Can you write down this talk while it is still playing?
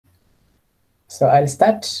So I'll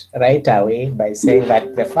start right away by saying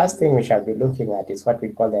that the first thing we shall be looking at is what we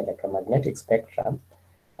call the electromagnetic spectrum.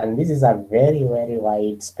 And this is a very, very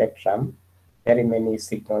wide spectrum. Very many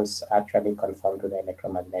signals actually conform to the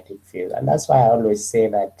electromagnetic field. And that's why I always say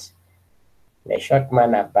that the short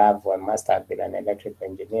man above one must have been an electrical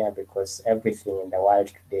engineer, because everything in the world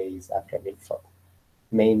today is actually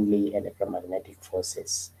mainly electromagnetic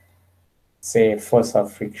forces. Say force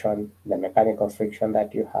of friction, the mechanical friction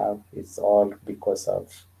that you have is all because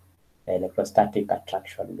of the electrostatic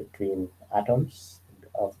attraction between atoms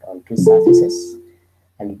on two surfaces,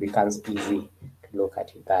 and it becomes easy to look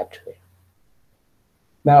at it that way.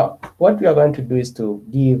 Now, what we are going to do is to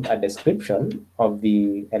give a description of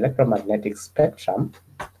the electromagnetic spectrum,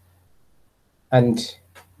 and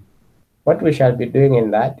what we shall be doing in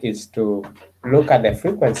that is to look at the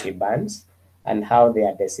frequency bands and how they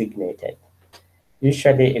are designated.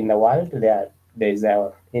 Usually in the world, there is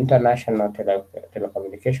an international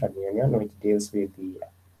telecommunication union which deals with the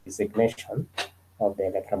designation of the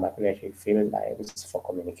electromagnetic field lines for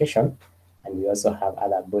communication, and we also have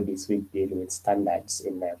other bodies which deal with standards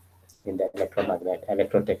in the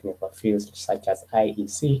electrotechnical fields, such as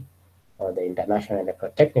IEC, or the International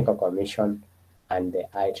Electrotechnical Commission, and the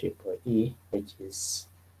IEEE, which is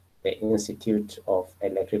the Institute of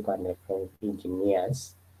Electrical and Electronic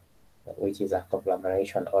Engineers, which is a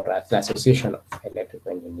conglomeration or an association of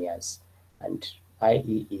electrical engineers. And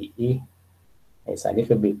IEEE is a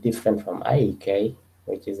little bit different from IEK,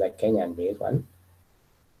 which is a Kenyan-based one,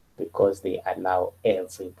 because they allow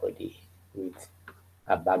everybody with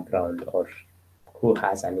a background or who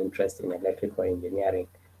has an interest in electrical engineering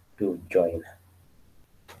to join.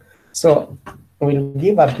 So we'll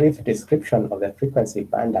give a brief description of the frequency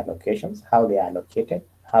band allocations, how they are allocated,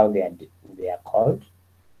 how they are called,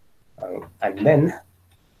 and then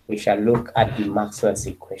we shall look at the Maxwell's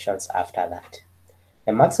equations after that.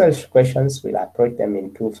 The Maxwell's equations, will approach them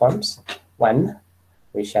in two forms. One,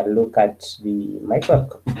 we shall look at the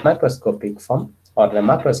microscopic form, or the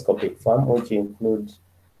macroscopic form, which includes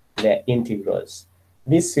the integrals.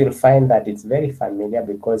 This you'll find that it's very familiar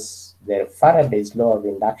because the Faraday's law of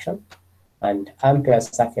induction and Ampere's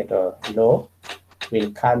circuit law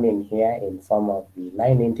will come in here in form of the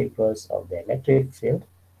line integrals of the electric field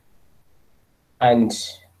and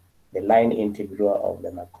the line integral of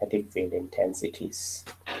the magnetic field intensities.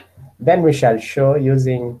 Then we shall show,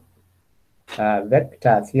 using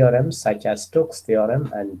vector theorems such as Stokes'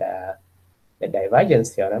 theorem and the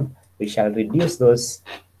divergence theorem, we shall reduce those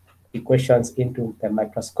equations into the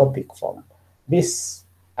microscopic form. These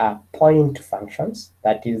are point functions,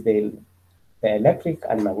 that is, the electric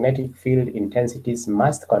and magnetic field intensities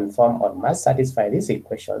must conform or must satisfy these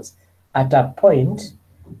equations at a point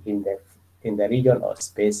in the region or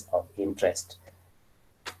space of interest.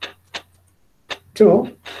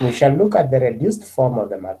 Two, we shall look at the reduced form of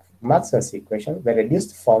the Maxwell's equation, the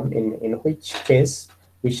reduced form in which case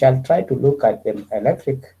we shall try to look at the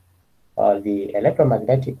electric or the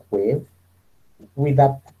electromagnetic wave with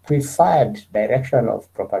a preferred direction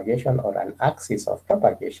of propagation or an axis of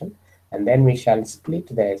propagation, and then we shall split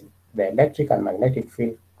the electric and magnetic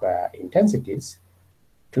field intensities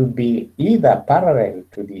to be either parallel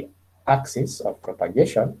to the axis of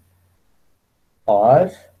propagation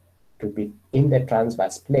or to be in the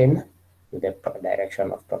transverse plane with the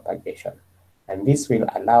direction of propagation. And this will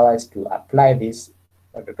allow us to apply this,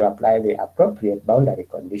 or to apply the appropriate boundary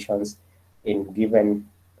conditions in given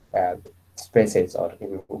spaces or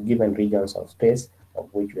in given regions of space of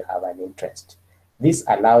which we have an interest. This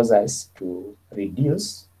allows us to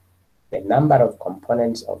reduce the number of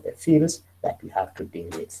components of the fields that we have to deal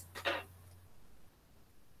with.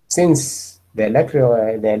 Since the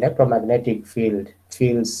electromagnetic field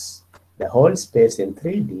fills the whole space in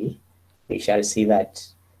 3D, we shall see that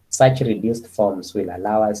such reduced forms will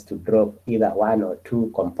allow us to drop either one or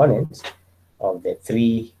two components of the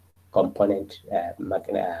three component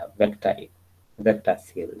vector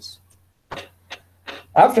fields.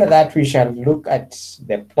 After that, we shall look at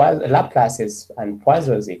the Laplace's and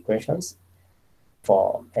Poisson's equations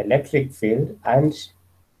for electric field and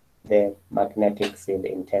the magnetic field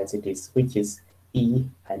intensities, which is E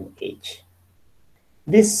and H.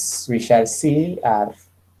 This we shall see are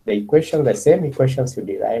the same equations we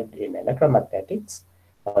derived in electromagnetics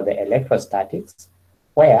or the electrostatics,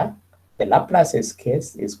 where the Laplace's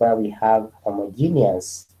case is where we have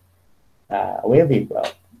homogeneous wave,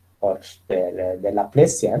 or the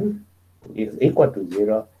Laplacian is equal to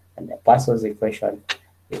 0, and the Poisson's equation,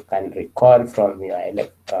 you can recall from your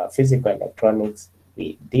physical electronics,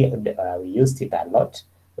 we used it a lot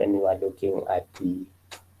when we were looking at the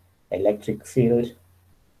electric field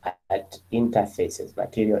at interfaces,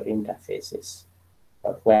 material interfaces,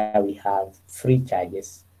 or where we have free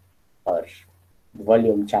charges or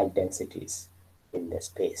volume charge densities in the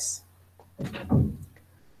space.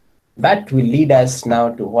 That will lead us now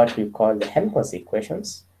to what we call the Helmholtz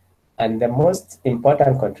equations. And the most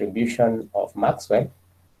important contribution of Maxwell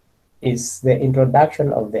is the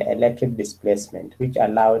introduction of the electric displacement, which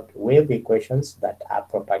allowed wave equations that are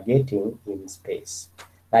propagating in space.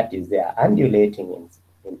 That is, they are undulating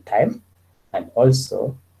in time and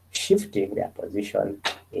also shifting their position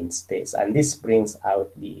in space. And this brings out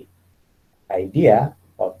the idea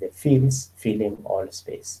of the fields filling all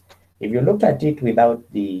space. If you looked at it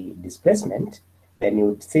without the displacement, then you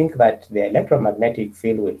would think that the electromagnetic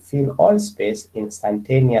field will fill all space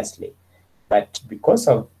instantaneously. But because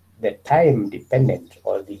of the time dependent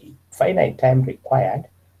or the finite time required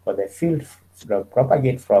for the field to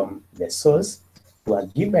propagate from the source to a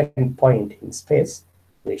given point in space,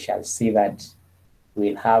 we shall see that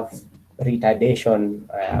we'll have retardation,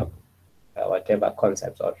 whatever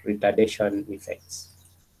concepts or retardation effects.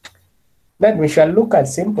 Then we shall look at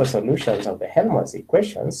simple solutions of the Helmholtz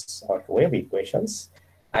equations or wave equations,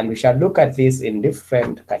 and we shall look at this in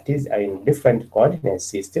different coordinate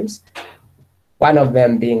systems. One of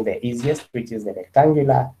them being the easiest, which is the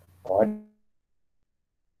rectangular coordinates,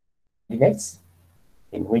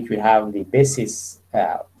 in which we have the basis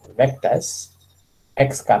vectors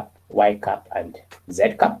x cap, y cap, and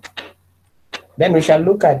z cap. Then we shall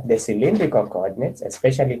look at the cylindrical coordinates,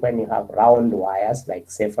 especially when you have round wires, like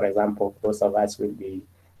say, for example, those of us will be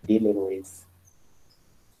dealing with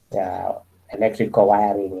electrical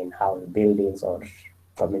wiring in house buildings or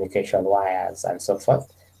communication wires and so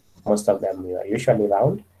forth. Most of them are usually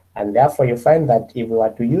round. And therefore, you find that if we were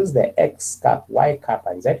to use the x cap, y cap,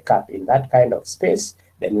 and z cap in that kind of space,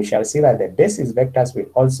 then we shall see that the basis vectors will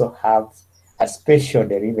also have a spatial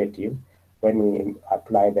derivative when we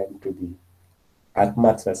apply them to the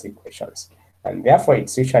Maxwell's equations. And therefore,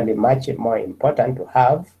 it's usually much more important to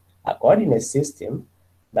have a coordinate system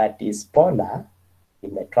that is polar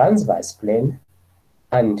in the transverse plane,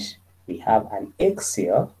 and we have an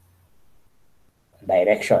axial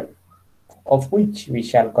direction, of which we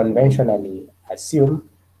shall conventionally assume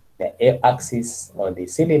the axis or the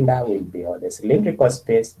cylinder will be, or the cylindrical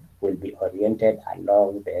space will be oriented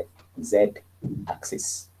along the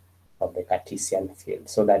z-axis of the Cartesian field,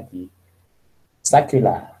 so that the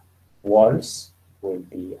circular walls will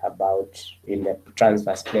be about in the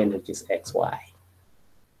transverse plane, which is xy.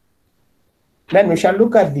 Then we shall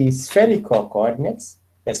look at the spherical coordinates.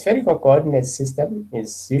 The spherical coordinate system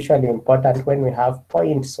is usually important when we have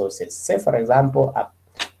point sources. Say, for example,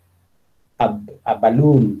 a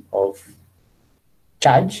balloon of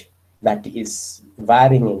charge that is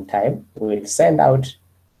varying in time will send out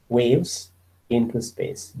waves into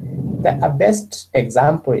space. The best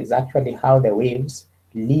example is actually how the waves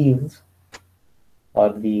leave,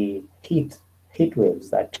 or the heat waves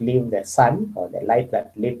that leave the sun, or the light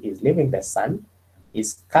that is leaving the sun,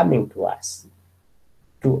 is coming to us.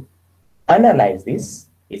 To analyze this,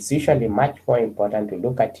 it's usually much more important to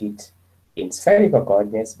look at it in spherical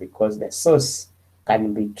coordinates, because the source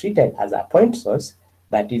can be treated as a point source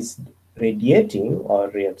that is radiating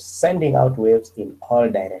or sending out waves in all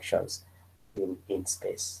directions in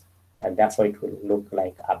space. And therefore it will look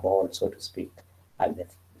like a ball, so to speak, and the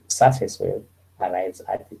surface wave arrives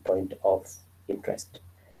at the point of interest.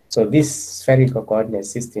 So these spherical coordinate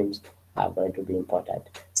systems are going to be important.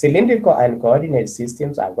 Cylindrical and coordinate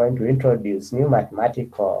systems are going to introduce new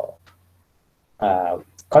mathematical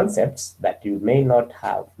concepts that you may not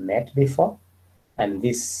have met before, and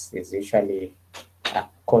this is usually a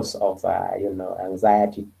cause of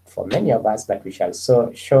anxiety for many of us, but we shall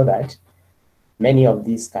show that many of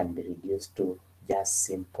these can be reduced to just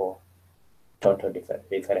simple total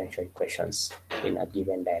differential equations in a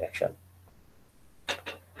given direction.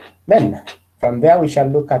 Then, from there, we shall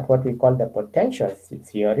look at what we call the potential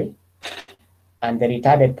theory and the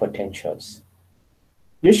retarded potentials.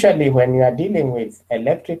 Usually, when you are dealing with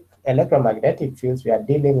electromagnetic fields, we are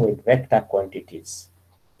dealing with vector quantities.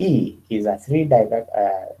 E is a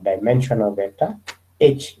three-dimensional vector.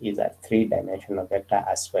 H is a three-dimensional vector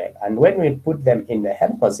as well. And when we put them in the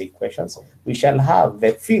Helmholtz equations, we shall have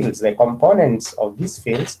the fields, the components of these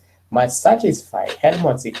fields must satisfy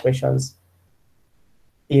Helmholtz equations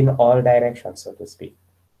in all directions, so to speak.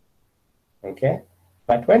 Okay?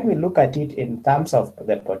 But when we look at it in terms of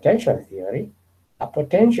the potential theory, a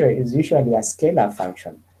potential is usually a scalar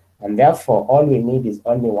function. And therefore, all we need is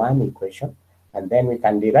only one equation. And then we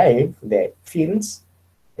can derive the fields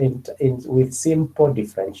with simple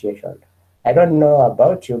differentiation. I don't know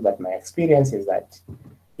about you, but my experience is that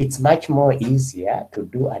it's much more easier to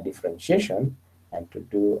do a differentiation and to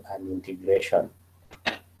do an integration.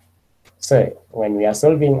 So when we are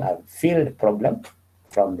solving a field problem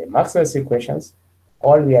from the Maxwell's equations,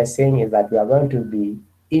 all we are saying is that we are going to be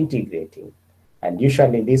integrating. And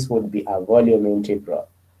usually this would be a volume integral.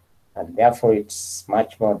 And therefore it's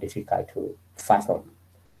much more difficult to fathom.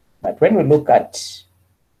 But when we look at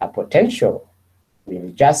a potential,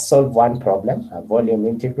 we'll just solve one problem, a volume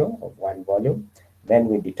integral of one volume. Then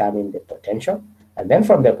we determine the potential. And then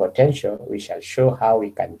from the potential, we shall show how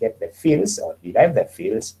we can get the fields or derive the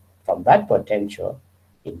fields from that potential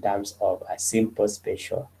in terms of a simple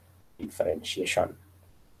spatial differentiation.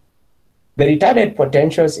 The retarded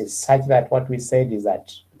potentials is such that what we said is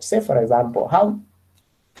that, say for example,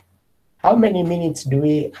 how many minutes do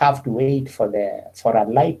we have to wait for a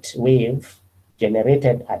light wave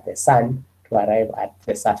generated at the sun to arrive at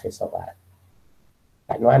the surface of Earth?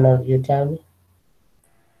 Can one of you tell me?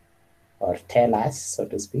 Or tell us, so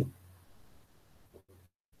to speak?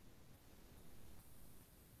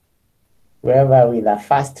 Whoever with a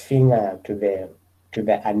first finger to the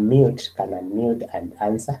unmute can unmute and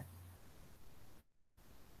answer.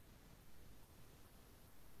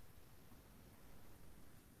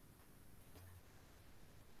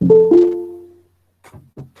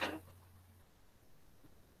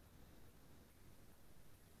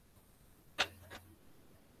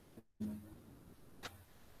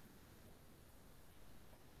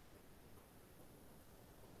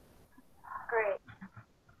 Great.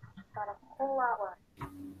 Got a whole hour.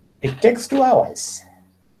 It takes 2 hours.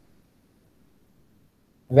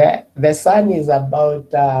 The sun is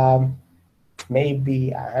about maybe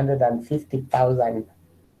 150,000,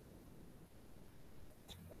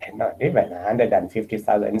 not even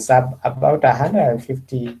 150,000, it's about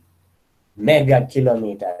 150 mega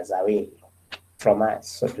kilometers away from us,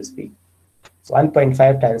 so to speak. It's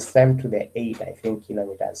 1.5 times 10 to the 8, I think,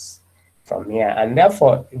 kilometers from here. And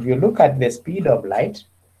therefore, if you look at the speed of light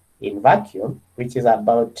in vacuum, which is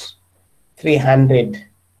about 300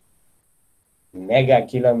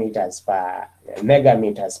 megameters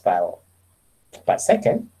per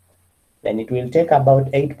second, then it will take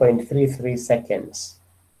about 8.33 seconds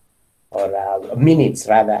or minutes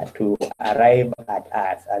rather to arrive at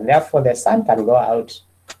Earth. And therefore the sun can go out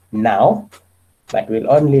now, but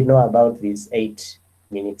we'll only know about these 8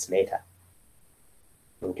 minutes later.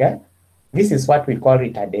 Okay? This is what we call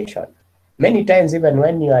retardation. Many times, even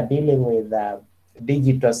when you are dealing with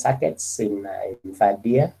digital circuits in third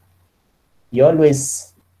year, you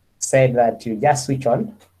always said that you just switch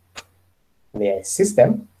on the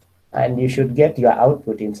system and you should get your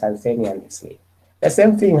output instantaneously. The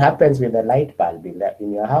same thing happens with the light bulb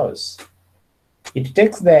in your house. It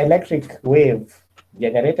takes the electric wave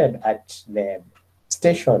generated at the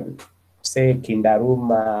station, say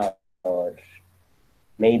Kindaruma, or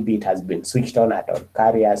maybe it has been switched on at a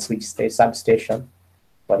carrier substation,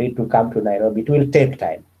 for it to come to Nairobi. It will take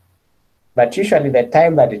time. But usually the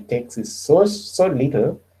time that it takes is so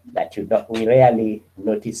little that we rarely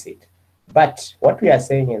notice it. But what we are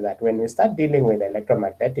saying is that when we start dealing with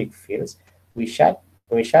electromagnetic fields, we shall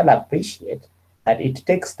appreciate that it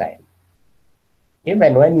takes time.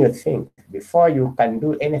 Even when you think, before you can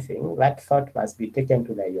do anything, that thought must be taken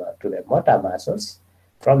to the motor muscles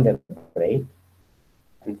from the brain,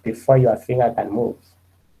 and before your finger can move.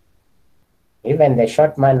 Even the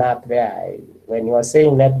short man up there, when he was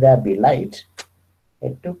saying let there be light,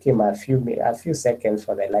 it took him a few seconds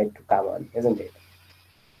for the light to come on, isn't it?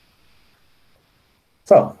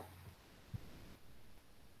 So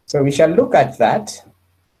we shall look at that,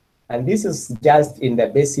 and this is just in the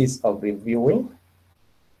basis of reviewing.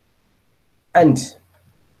 And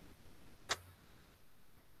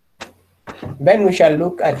then we shall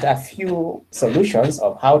look at a few solutions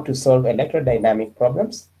of how to solve electrodynamic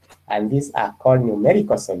problems, and these are called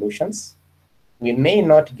numerical solutions. We may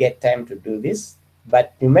not get time to do this,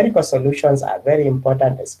 but numerical solutions are very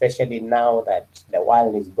important, especially now that the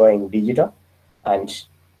world is going digital, and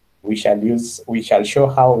we shall show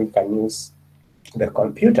how we can use the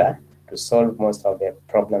computer to solve most of the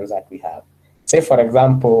problems that we have. Say, for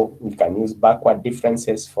example, we can use backward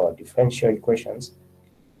differences for differential equations,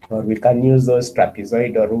 or we can use those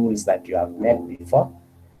trapezoidal rules that you have met before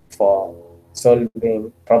for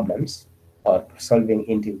solving problems or solving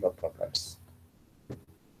integral problems.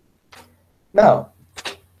 Now,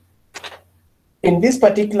 in this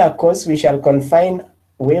particular course, we shall confine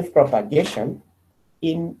wave propagation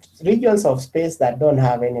in regions of space that don't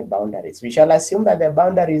have any boundaries. We shall assume that the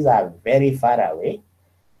boundaries are very far away,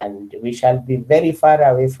 and we shall be very far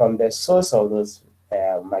away from the source of those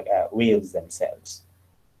waves themselves,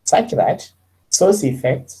 such that source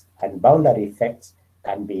effects and boundary effects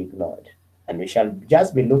can be ignored. And we shall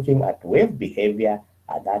just be looking at wave behavior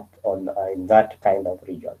at in that kind of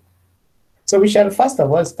region. So we shall first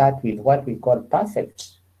of all start with what we call perfect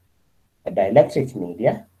dielectric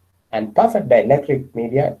media. And perfect dielectric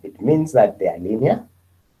media, it means that they are linear.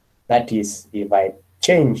 That is, if I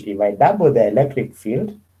double the electric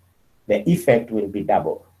field, the effect will be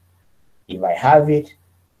double. If I have it,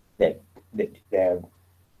 the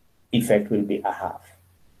effect will be a half.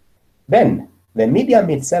 Then the medium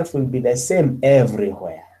itself will be the same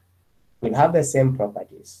everywhere. Will have the same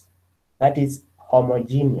properties. That is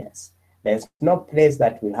homogeneous. There's no place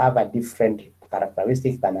that will have a different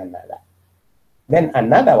characteristics than another. Then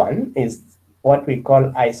another one is what we call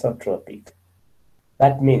isotropic.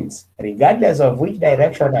 That means regardless of which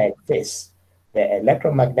direction I face, the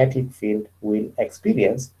electromagnetic field will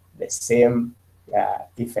experience the same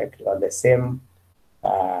effect or the same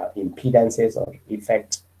impedances or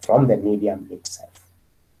effects from the medium itself.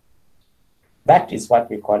 That is what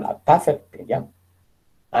we call a perfect medium.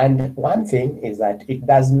 And one thing is that it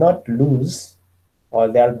does not lose, or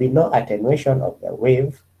there will be no attenuation of the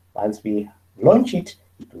wave. Once we launch it,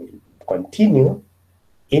 it will continue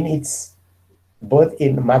in its, both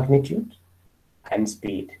in magnitude and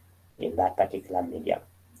speed in that particular medium.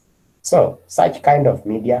 So such kind of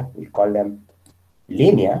media, we call them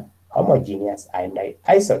linear, homogeneous, and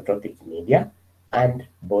isotropic media, and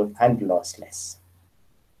lossless.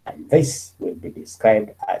 And this will be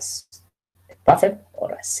described as a perfect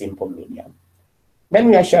or a simple medium. Then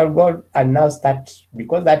we shall go and now start,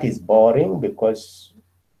 because that is boring, because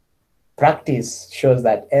practice shows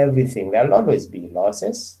that everything, there will always be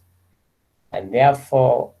losses. And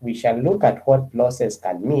therefore, we shall look at what losses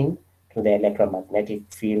can mean to the electromagnetic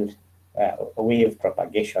field wave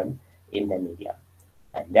propagation in the medium.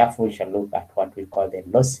 And therefore, we shall look at what we call the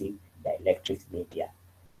lossy dielectric media.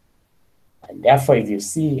 And therefore, if you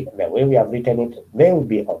see the way we have written it, they will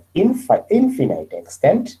be of infinite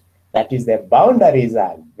extent. That is, the boundaries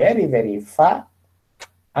are very, very far,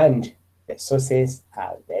 and the sources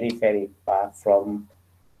are very, very far from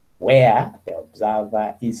where the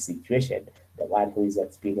observer is situated, the one who is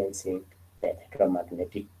experiencing the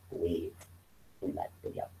electromagnetic wave in that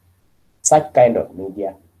medium. Such kind of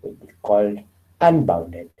media will be called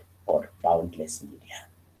unbounded or boundless media.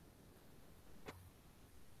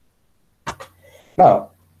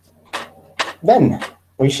 Now, then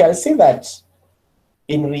we shall see that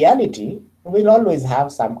in reality, we'll always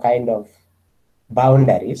have some kind of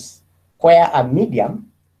boundaries where a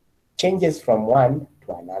medium changes from one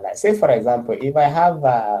to another. Say, for example, if I have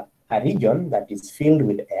a region that is filled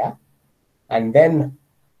with air, and then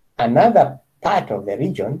another part of the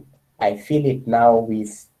region, I fill it now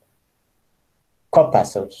with copper,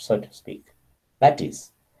 so to speak. That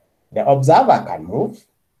is, the observer can move.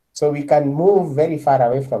 So we can move very far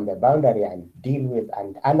away from the boundary and deal with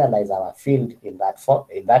and analyze our field in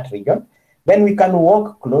that region. Then we can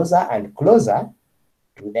walk closer and closer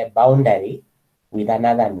to the boundary with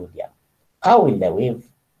another medium. How will the wave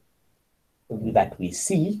that we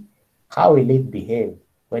see, how will it behave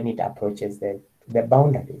when it approaches the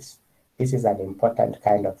boundaries? This is an important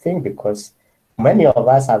kind of thing, because many of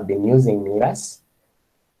us have been using mirrors.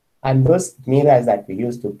 And those mirrors that we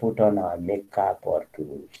use to put on our makeup or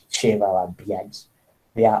to shave our beards,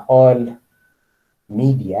 they are all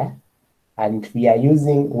media, and we are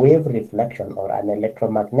using wave reflection or an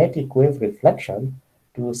electromagnetic wave reflection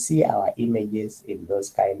to see our images in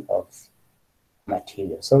those kind of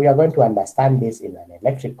materials. So we are going to understand this in an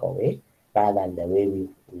electrical way rather than the way we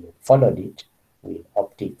followed it with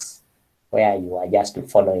optics, where you are just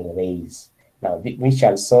following rays. Now we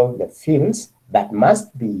shall solve the fields that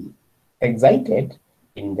must be excited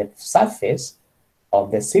in the surface of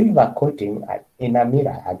the silver coating in a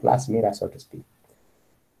mirror, a glass mirror, so to speak.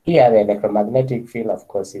 Here, the electromagnetic field, of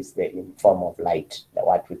course, is in form of light,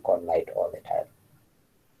 what we call light all the time.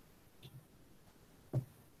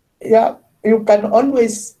 Yeah, you can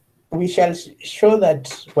always, we shall show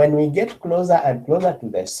that when we get closer and closer to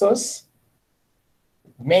the source,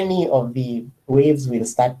 many of the waves will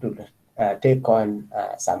start to take on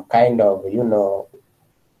some kind of,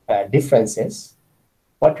 differences.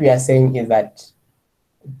 What we are saying is that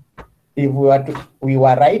if we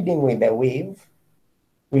were riding with the wave,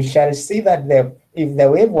 we shall see that if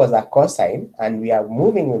the wave was a cosine and we are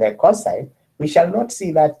moving with a cosine, we shall not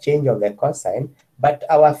see that change of the cosine, but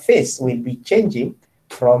our phase will be changing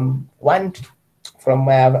from over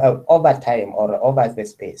time or over the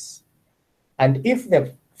space. And if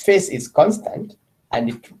the phase is constant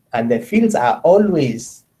and the fields are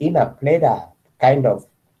always in a planar kind of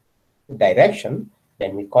direction,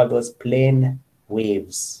 then we call those plane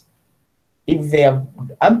waves. If their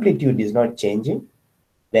amplitude is not changing,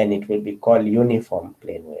 then it will be called uniform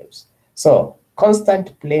plane waves. So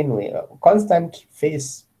constant plane wave, constant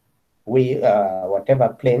phase wave, whatever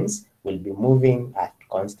planes will be moving at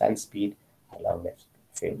constant speed along the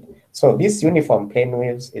field. So this uniform plane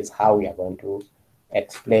waves is how we are going to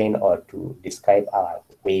explain or to describe our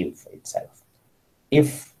wave itself.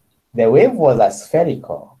 If the wave was a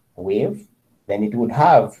spherical wave, then it would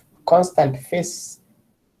have constant phase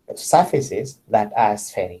surfaces that are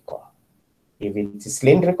spherical. If it's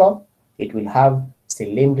cylindrical, it will have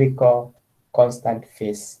cylindrical constant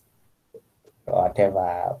phase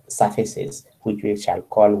whatever surfaces, which we shall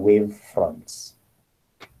call wave fronts.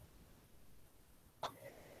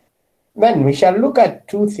 Then we shall look at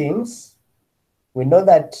two things. We know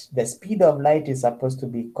that the speed of light is supposed to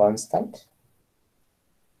be constant,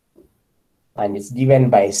 and it's given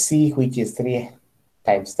by c, which is 3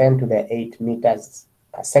 × 10⁸ meters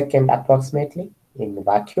per second approximately in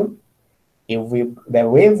vacuum. If the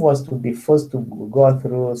wave was to be forced to go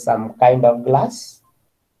through some kind of glass,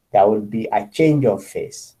 there will be a change of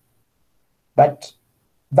phase. But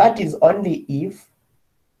that is only if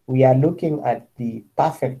we are looking at the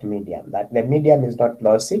perfect medium, that the medium is not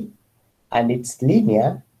lossy and it's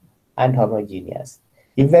linear and homogeneous.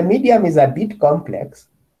 If the medium is a bit complex,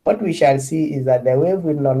 what we shall see is that the wave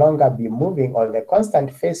will no longer be moving, or the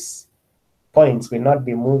constant phase points will not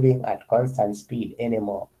be moving at constant speed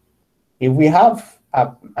anymore. If we have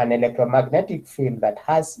an electromagnetic field that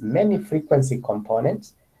has many frequency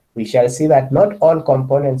components, we shall see that not all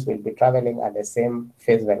components will be traveling at the same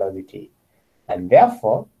phase velocity. And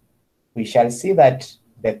therefore, we shall see that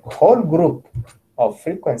the whole group of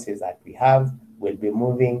frequencies that we have will be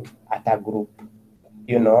moving at a group,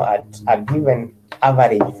 at a given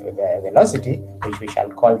average velocity, which we shall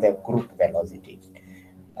call the group velocity.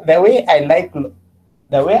 The way I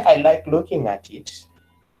like looking at it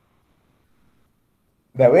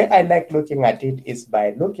is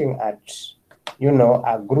by looking at,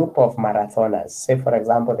 a group of marathoners. Say, for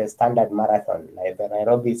example, the standard marathon, like the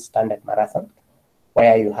Nairobi Standard Marathon,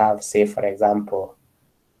 where you have, say, for example,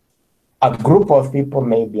 a group of people,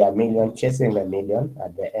 maybe 1 million, chasing the million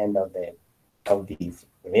at the end of the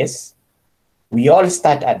race. We all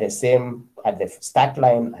start at the start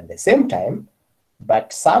line at the same time,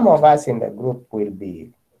 but some of us in the group will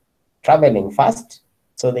be traveling fast,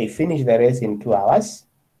 so they finish the race in 2 hours.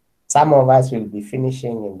 Some of us will be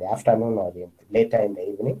finishing in the afternoon or later in the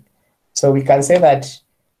evening. So we can say that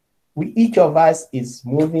each of us is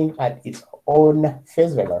moving at its own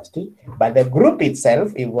phase velocity, but the group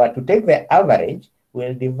itself, if we were to take the average,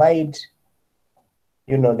 will divide,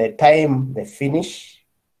 the time, the finish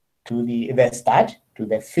to the start to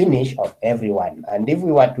the finish of everyone. And if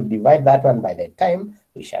we were to divide that one by the time,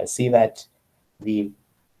 we shall see that the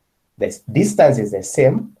distance is the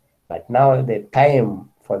same, but now the time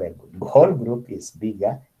for the whole group is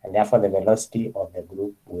bigger, and therefore the velocity of the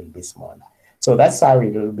group will be smaller. So that's how we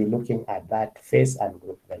will be looking at that phase and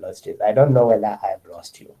group velocities. I don't know whether I've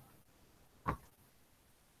lost you.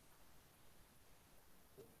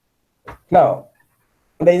 Now,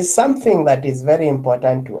 there is something that is very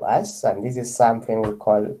important to us, and this is something we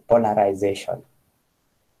call polarization.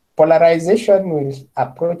 Polarization, will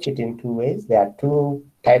approach it in 2 ways. There are 2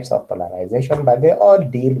 types of polarization, but they all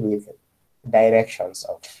deal with directions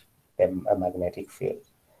of the magnetic field.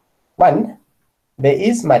 One, there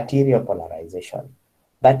is material polarization.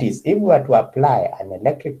 That is, if we were to apply an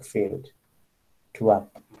electric field to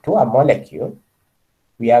a molecule,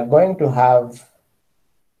 we are going to have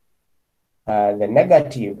the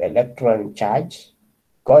negative electron charge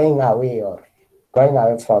going away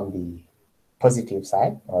from the positive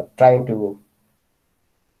side, or trying to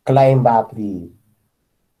climb up the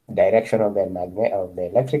direction of the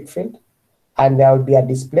electric field, and there will be a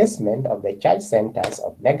displacement of the charge centers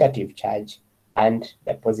of negative charge and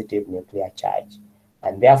the positive nuclear charge.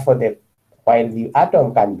 And therefore, while the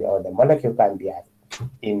atom can be, or the molecule can be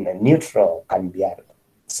in a neutral, can be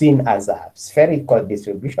seen as a spherical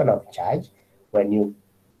distribution of charge, when you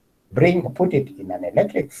put it in an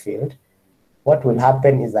electric field, what will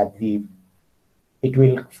happen is that it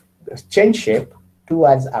will change shape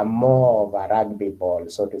towards a more of a rugby ball,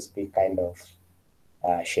 so to speak, kind of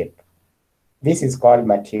shape. This is called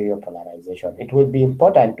material polarization. It will be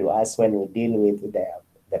important to us when we deal with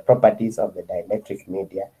the properties of the dielectric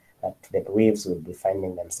media that the waves will be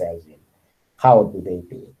finding themselves in. How do they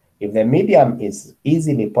do? If the medium is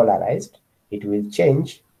easily polarized, it will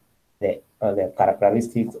change the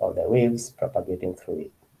characteristics of the waves propagating through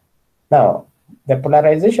it. Now, the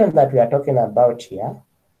polarization that we are talking about here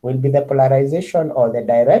will be the polarization or the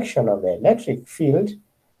direction of the electric field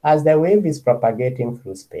as the wave is propagating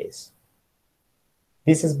through space.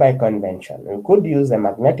 This is by convention. We could use a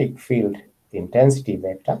magnetic field intensity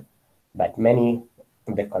vector, but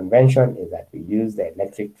the convention is that we use the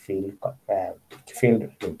electric field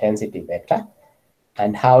intensity vector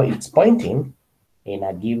and how it's pointing in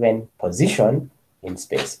a given position in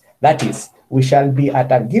space. That is, we shall be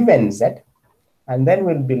at a given z, and then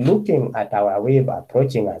we'll be looking at our wave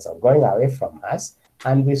approaching us or going away from us,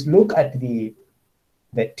 and we look at the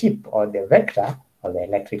tip or the vector of the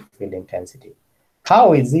electric field intensity.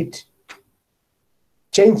 How is it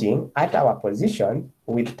changing at our position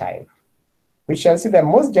with time? We shall see the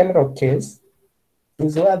most general case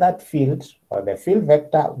is where that field or the field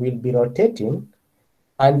vector will be rotating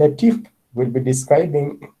and the tip will be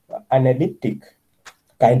describing an elliptic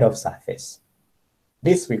kind of surface.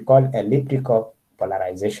 This we call elliptical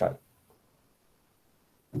polarization.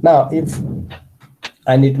 Now,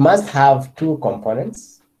 and it must have two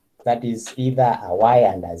components, that is either a y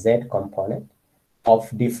and a z component of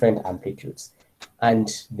different amplitudes,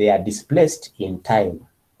 and they are displaced in time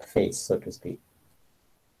phase, so to speak.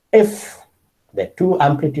 If the two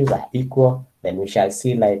amplitudes are equal, then we shall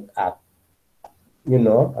see like a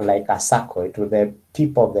circle. The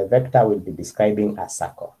tip of the vector will be describing a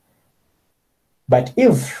circle. But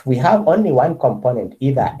if we have only one component,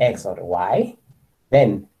 either x or y,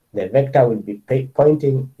 then the vector will be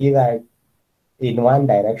pointing either in one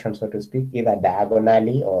direction, so to speak, either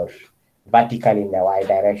diagonally or vertically in the y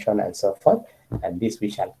direction and so forth. And this we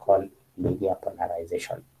shall call linear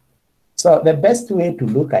polarization. So the best way to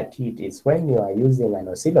look at it is when you are using an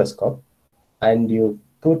oscilloscope and you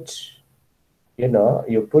put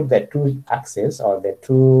the two axes or the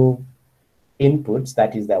two inputs,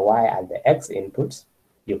 that is the y and the x inputs,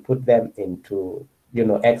 you put them into,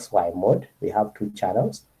 XY mode. We have two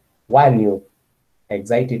channels. One, you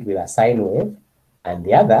excite it with a sine wave, and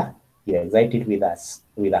the other, you excite it with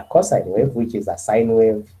a cosine wave, which is a sine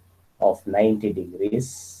wave of 90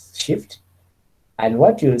 degrees shift. And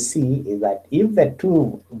what you'll see is that if the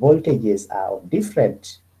two voltages are of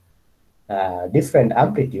different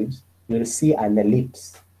amplitudes, you'll see an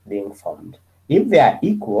ellipse being formed. If they are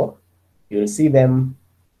equal, you'll see them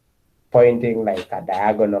pointing like a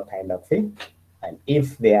diagonal kind of thing. And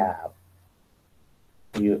if they are,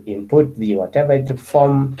 you input the whatever to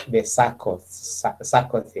form the circle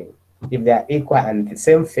thing. If they are equal and the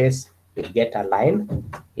same phase, you get a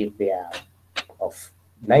line. If they are of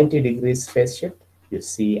 90 degrees phase shift, you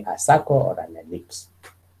see a circle or an ellipse.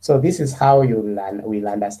 So this is how we'll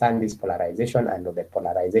understand this polarization and the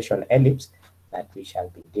polarization ellipse that we shall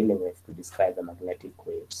be dealing with to describe the magnetic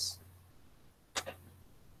waves.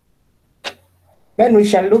 Then we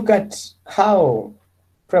shall look at how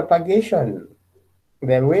propagation,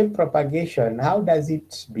 the wave propagation, how does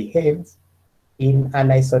it behave in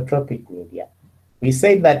anisotropic media? We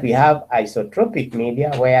said that we have isotropic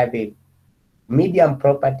media where the medium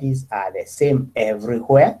properties are the same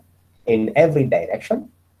everywhere, in every direction,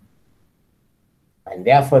 and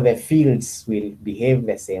therefore the fields will behave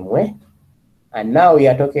the same way. And now we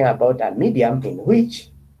are talking about a medium in which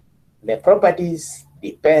the properties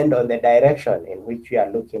depend on the direction in which we are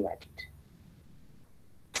looking at it.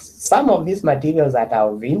 Some of these materials that are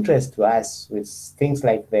of interest to us with things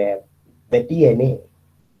like the DNA.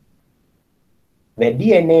 The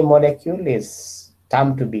DNA molecule is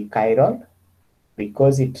termed to be chiral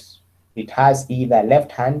because it has either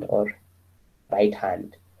left hand or right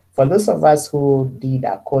hand. For those of us who did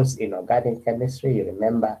a course in organic chemistry, you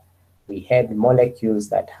remember we had molecules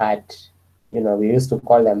that had, we used to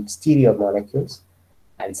call them stereo molecules,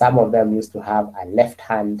 and some of them used to have a left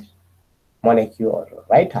hand molecule or a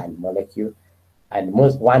right hand molecule, and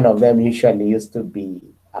one of them usually used to be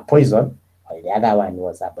a poison, while the other one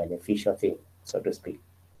was a beneficial thing, so to speak.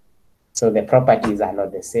 So the properties are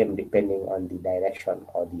not the same depending on the direction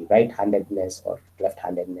or the right-handedness or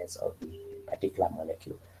left-handedness of the particular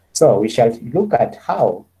molecule. So we shall look at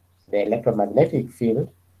how the electromagnetic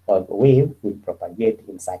field or wave will propagate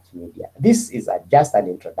in such media. This is just an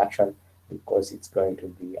introduction because it's going to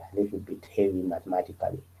be a little bit heavy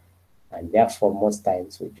mathematically. And therefore, most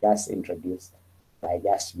times we just introduce by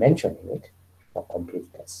just mentioning it for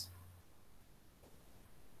completeness.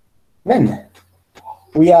 Then,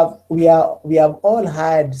 we have all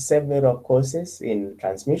had several courses in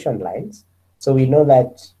transmission lines. So we know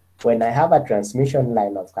that when I have a transmission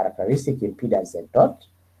line of characteristic impedance Z dot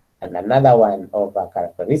and another one of a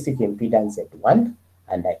characteristic impedance Z1,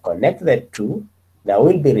 and I connect the two, there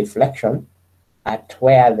will be reflection at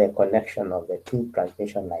where the connection of the two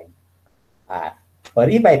transmission lines are. Or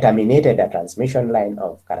if I terminated a transmission line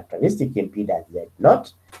of characteristic impedance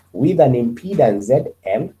Z0 with an impedance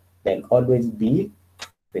ZL, there'll always be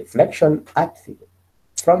reflection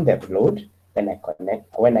from the load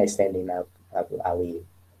when I send in a wave.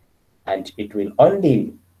 And it will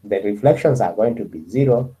only, the reflections are going to be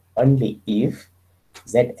zero only if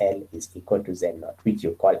ZL is equal to Z0, which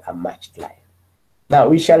you call a matched line. Now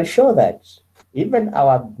we shall show that even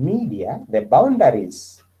our media, the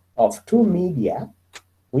boundaries of two media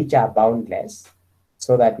which are boundless,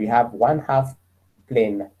 so that we have one half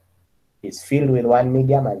plane is filled with one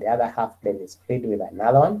medium and the other half plane is filled with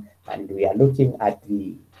another one, and we are looking at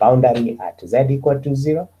the boundary at Z equal to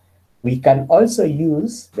 0. We can also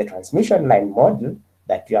use the transmission line model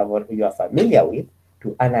that you are familiar with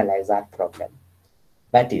to analyze that problem.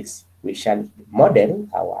 That is, we shall model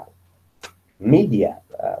our media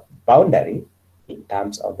boundary in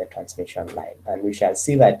terms of the transmission line, and we shall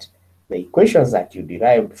see that the equations that you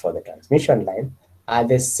derived for the transmission line are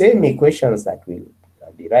the same equations that we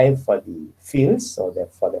derive for the fields or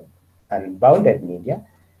for the unbounded media.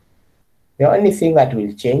 The only thing that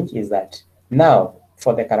will change is that now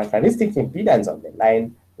for the characteristic impedance of the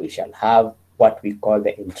line, we shall have what we call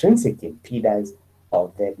the intrinsic impedance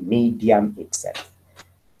of the medium itself.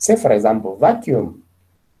 Say, for example, vacuum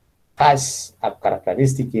has a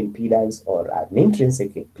characteristic impedance or an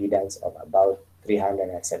intrinsic impedance of about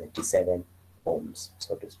 377 ohms,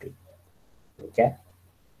 so to speak. Okay.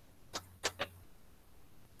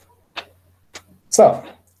 So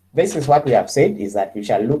this is what we have said, is that we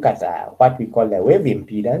shall look at what we call the wave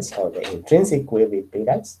impedance or the intrinsic wave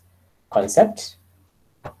impedance concept.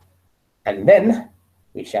 And then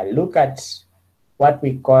we shall look at what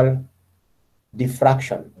we call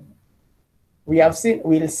diffraction. We'll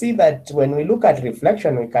see that when we look at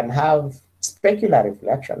reflection, we can have specular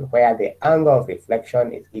reflection, where the angle of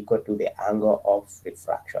reflection is equal to the angle of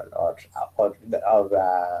refraction, or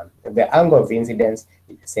the angle of incidence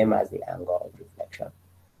is the same as the angle of reflection.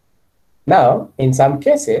 Now, in some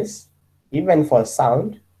cases, even for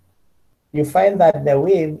sound, you find that the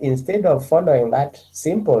wave, instead of following that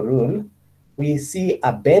simple rule, we see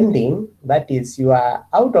a bending, that is, you are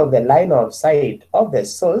out of the line of sight of the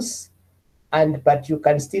source, but you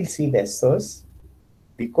can still see the source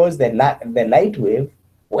because the light wave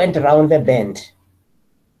went around the bend.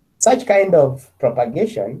 Such kind of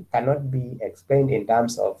propagation cannot be explained in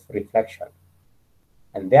terms of reflection.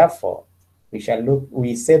 And therefore, we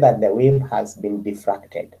say that the wave has been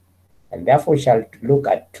diffracted. And therefore, we shall look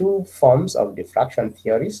at two forms of diffraction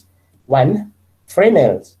theories. One,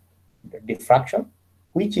 Fresnel's diffraction,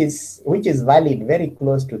 which is valid very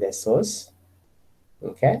close to the source,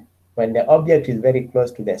 okay, when the object is very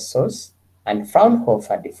close to the source, and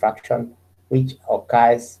Fraunhofer diffraction, which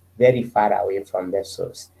occurs very far away from the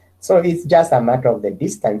source. So it's just a matter of the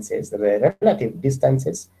distances, the relative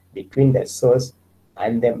distances between the source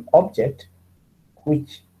and the object,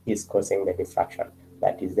 which is causing the diffraction.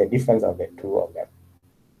 That is the difference of the two of them.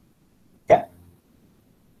 Yeah.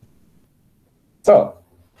 So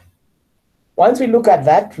once we look at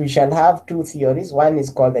that, we shall have two theories. One is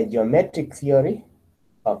called the geometric theory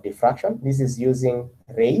of diffraction. This is using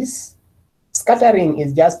rays. Scattering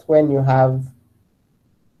is just when you have,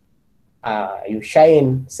 you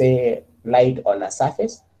shine, say, light on a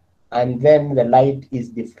surface, and then the light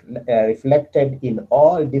is reflected in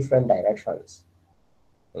all different directions.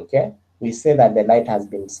 Okay, we say that the light has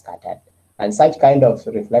been scattered, and such kind of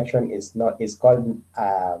reflection is called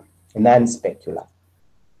non-specular.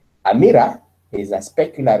 A mirror is a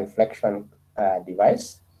specular reflection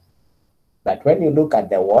device. But when you look at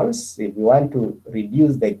the walls, if you want to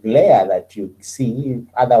reduce the glare that you see,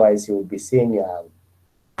 otherwise you will be seeing your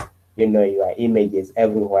images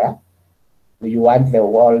everywhere. You want the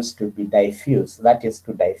walls to be diffuse, that is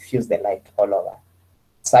to diffuse the light all over,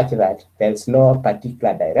 such that there's no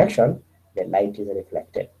particular direction the light is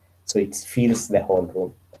reflected. So it fills the whole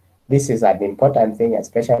room. This is an important thing,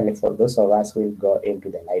 especially for those of us who go into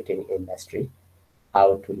the lighting industry,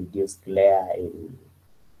 how to reduce glare in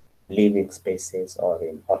living spaces or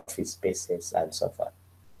in office spaces and so forth.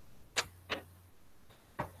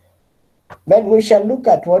 Then we shall look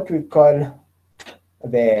at what we call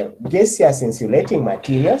the gaseous insulating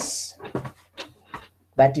materials.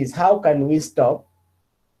 That is, how can we stop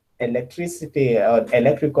electricity or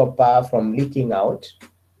electrical power from leaking out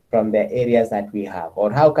from the areas that we have,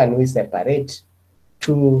 or how can we separate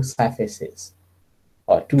two surfaces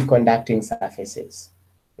or two conducting surfaces,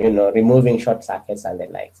 removing short circuits and the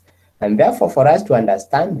likes. And therefore, for us to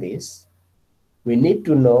understand this, we need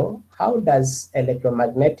to know how does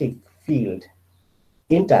electromagnetic field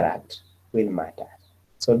interact with matter.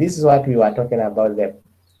 So this is what we were talking about, the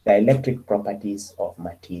electric properties of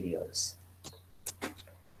materials.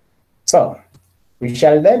 So we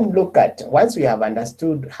shall then look at, once we have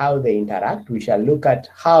understood how they interact, we shall look at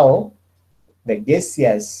how the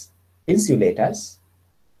gaseous insulators,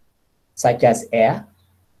 such as air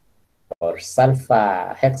or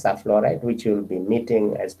sulfur hexafluoride, which you'll be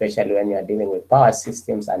meeting, especially when you're dealing with power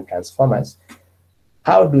systems and transformers,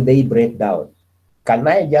 how do they break down? Can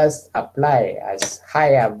I just apply as high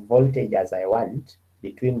a voltage as I want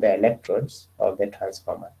between the electrodes of the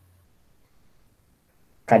transformer?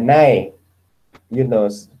 Can I,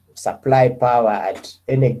 supply power at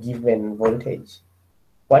any given voltage?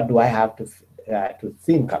 What do I have to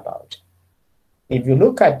think about? If you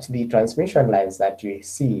look at the transmission lines that you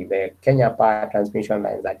see, the Kenya Power transmission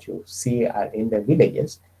lines that you see are in the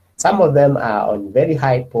villages, some of them are on very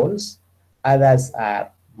high poles, others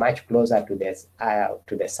are much closer to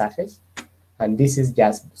the surface. And this is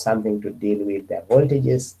just something to deal with the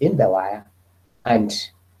voltages in the wire and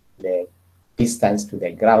the distance to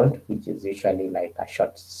the ground, which is usually like a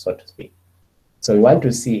short, so to speak. So we want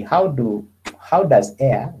to see how does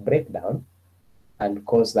air break down and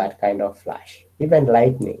cause that kind of flash. Even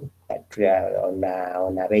lightning on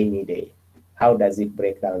a rainy day, how does it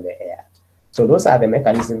break down the air? So those are the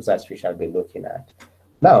mechanisms that we shall be looking at.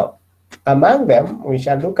 Now, among them, we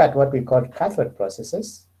shall look at what we call cathode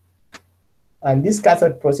processes. And these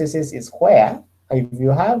cathode processes is where, if you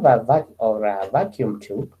have a vacuum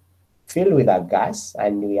tube filled with a gas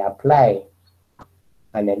and we apply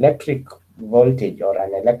an electric voltage or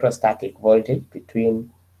an electrostatic voltage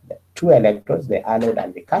between the two electrodes, the anode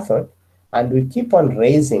and the cathode, and we keep on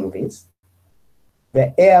raising this,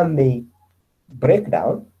 the air may break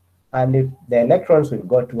down and the electrons will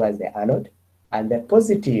go towards the anode and the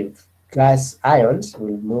positive gas ions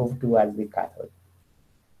will move towards the cathode.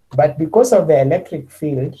 But because of the electric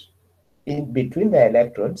field in between the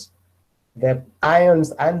electrodes, the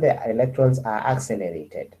ions and the electrons are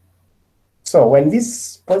accelerated. So when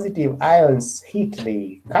these positive ions hit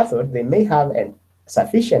the cathode, they may have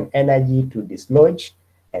sufficient energy to dislodge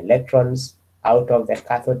electrons out of the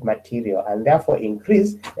cathode material and therefore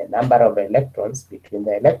increase the number of electrons between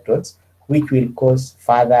the electrodes, which will cause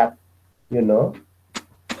further,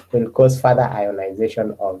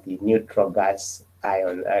 ionization of the neutral gas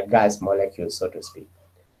gas molecules, so to speak.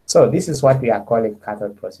 So this is what we are calling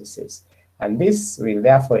cathode processes. And this will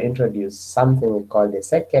therefore introduce something we call the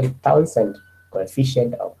second Townsend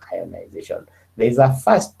coefficient of ionization. There is a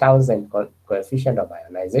first Townsend coefficient of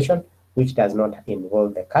ionization, which does not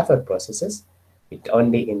involve the cathode processes. It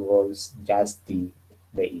only involves just the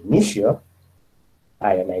initial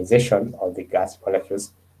ionization of the gas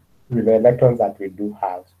molecules with the electrons that we do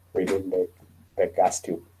have within the gas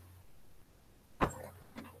tube.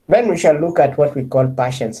 Then we shall look at what we call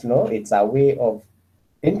Paschen's law. It's a way of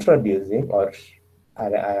introducing or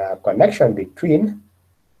a connection between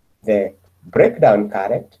the breakdown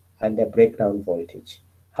current and the breakdown voltage.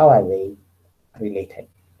 How are they related?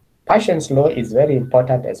 Paschen's law is very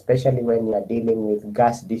important, especially when you are dealing with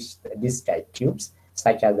gas discharge tubes,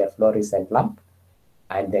 such as the fluorescent lamp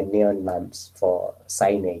and the neon lamps for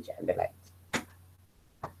signage and the like.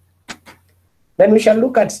 Then we shall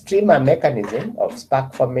look at streamer mechanism of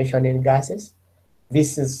spark formation in gases.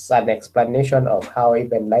 This is an explanation of how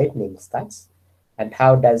even lightning starts and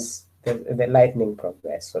how does the lightning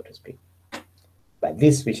progress, so to speak. But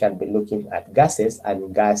this we shall be looking at gases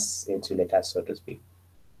and gas insulators, so to speak.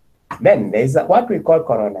 Then there is what we call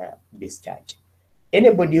corona discharge.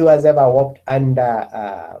 Anybody who has ever walked under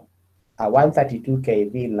a 132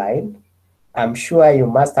 kV line, I'm sure you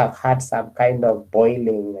must have had some kind of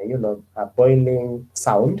boiling, a boiling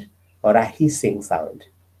sound or a hissing sound.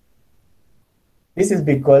 This is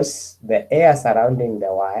because the air surrounding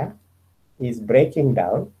the wire is breaking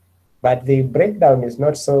down, but the breakdown is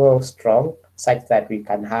not so strong such that we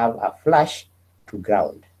can have a flash to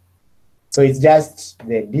ground. So it's just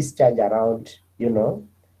the discharge around,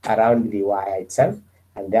 around the wire itself,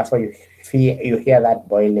 and therefore you hear that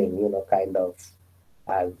boiling, kind of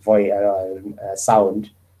sound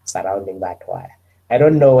surrounding that wire. I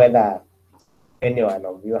don't know whether any one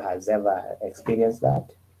of you has ever experienced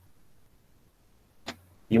that.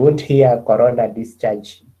 You won't hear corona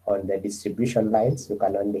discharge on the distribution lines. You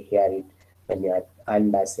can only hear it when you are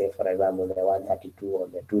under, say, for example, the 132 or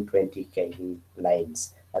the 220 kV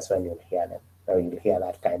lines. That's when you'll hear them, or you'll hear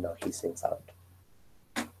that kind of hissing sound.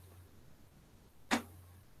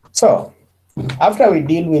 So, after we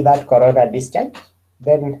deal with that corona discharge,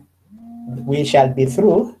 then we shall be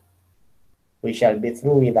through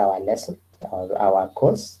with our lesson, our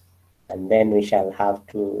course, and then we shall have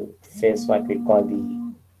to face what we call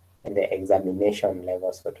the the examination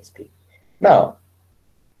level, so to speak. Now,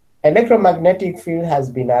 electromagnetic field has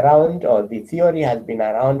been around, or the theory has been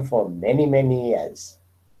around for many, many years.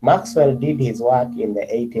 Maxwell did his work in the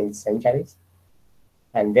 18th century,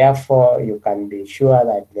 and therefore you can be sure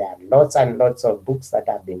that there are lots and lots of books that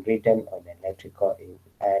have been written on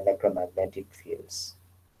electromagnetic fields.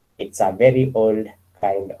 It's a very old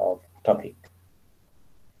kind of topic.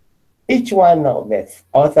 Each one of the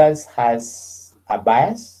authors has a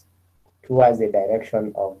bias towards the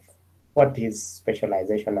direction of what his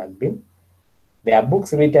specialization has been. There are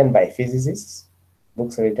books written by physicists,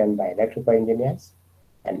 books written by electrical engineers,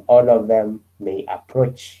 and all of them may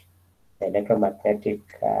approach the electromagnetic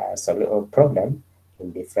problem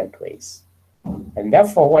in different ways. And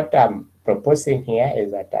therefore, what I'm proposing here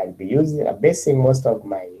is that I'll be basing most of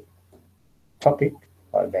my topic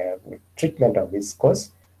or the treatment of this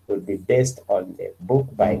course will be based on the book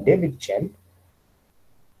by David Chen,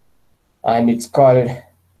 and it's called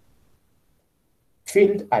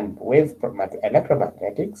Field and Wave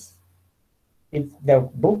Electromagnetics. The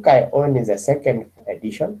book I own is a second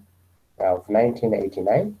edition of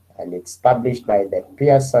 1989, and it's published by the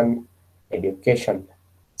Pearson Education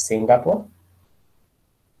Singapore,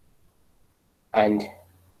 and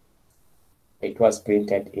it was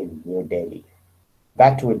printed in New Delhi.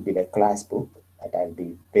 That would be the class book that I'll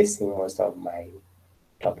be basing most of my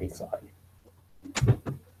topics on.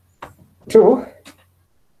 Two,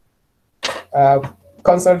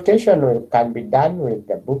 consultation can be done with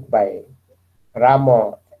the book by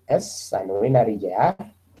Ramo S. and Winari J.R.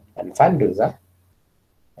 and Fanduza.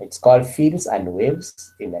 It's called Fields and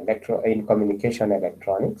Waves in Communication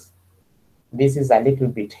Electronics. This is a little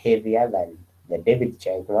bit heavier than the David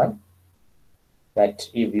Chen one, but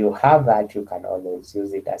if you have that, you can always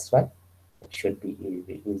use it as well. It should be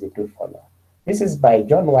easy to follow. This is by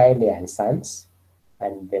John Wiley and Sons,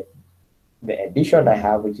 and the edition I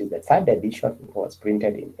have, which is the third edition, was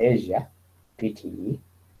printed in Asia, PTE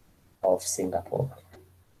of Singapore.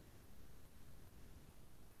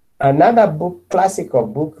 Another book, classical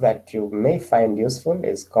book that you may find useful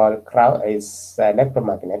is called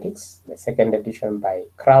Electromagnetics, the second edition by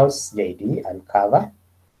Krauss, J.D. and Carver.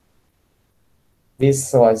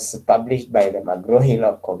 This was published by the McGraw-Hill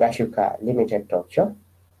of Kogashuka Limited Tokyo,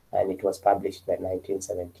 and it was published in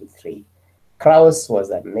 1973. Krauss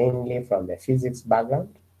was mainly from the physics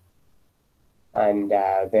background, and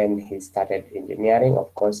then he started engineering,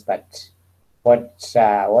 of course, but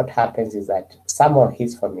what happens is that some of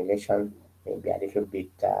his formulation may be a little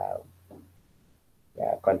bit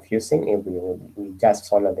confusing if we just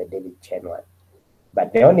follow the David Chen one.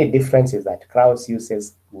 But the only difference is that Krauss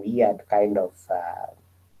uses weird kind of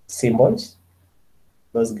symbols,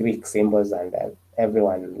 those Greek symbols, and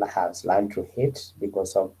everyone has learned to hate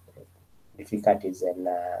because of difficulties in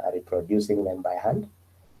reproducing them by hand.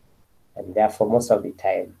 And therefore, most of the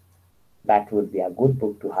time, that would be a good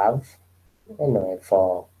book to have,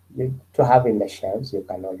 to have in the shelves. You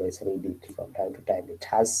can always read it from time to time. It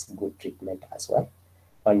has good treatment as well,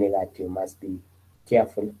 only that you must be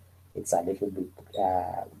careful. It's a little bit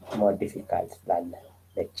more difficult than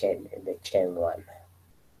the Chen one.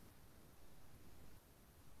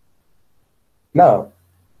 Now,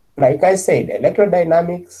 like I said,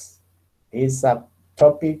 electrodynamics is a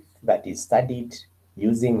topic that is studied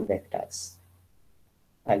using vectors.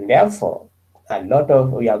 And therefore,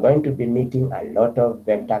 we are going to be meeting a lot of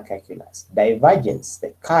vector calculus, divergence,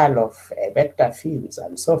 the curl of vector fields,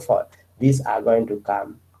 and so forth. These are going to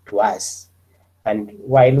come to us. And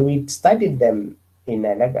while we studied them in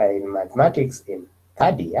mathematics in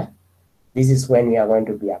third year, this is when we are going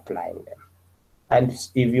to be applying them. And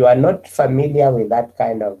if you are not familiar with that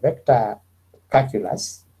kind of vector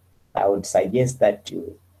calculus, I would suggest that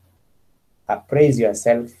you appraise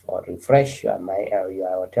yourself or refresh your mind, or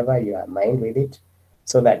whatever your mind with it,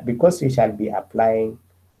 so that because we shall be applying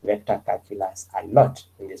vector calculus a lot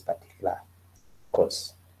in this particular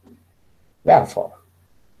course. Therefore,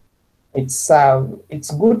 it's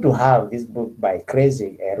good to have this book by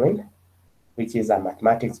Crazy Erwin, which is a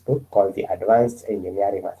mathematics book called The Advanced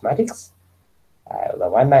Engineering Mathematics. The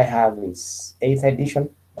one I have is 8th edition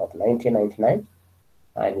of 1999,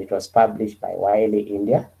 and it was published by Wiley,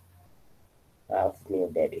 India, of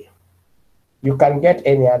New Delhi. You can get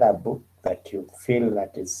any other book that you feel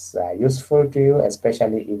that is useful to you,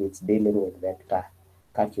 especially if it's dealing with vector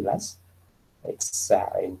calculus. It's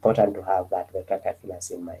important to have that vector calculus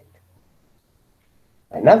in mind.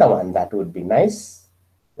 Another one that would be nice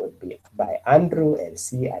would be by Andrew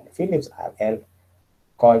L.C. and Phillips R.L.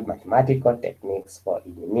 called Mathematical Techniques for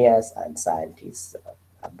Engineers and Scientists,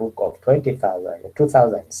 a book of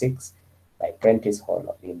 2006 by Prentice Hall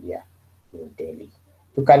of India, New Delhi.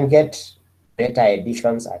 You can get better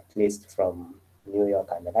editions, at least from New York,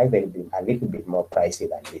 and they'll be a little bit more pricey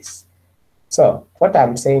than this. So what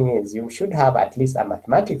I'm saying is you should have at least a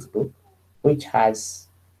mathematics book which has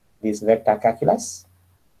this vector calculus.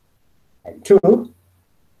 And two,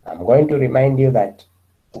 I'm going to remind you that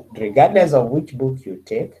regardless of which book you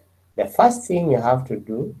take, the first thing you have to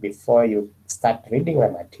do before you start reading the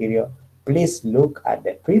material, please look at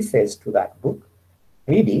the preface to that book,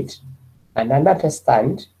 read it, and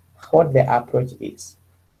understand what the approach is.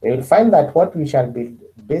 You will find that what we shall be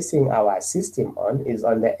basing our system on is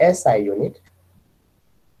on the SI unit,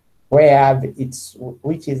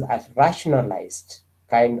 which is a rationalized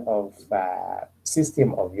kind of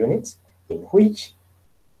system of units in which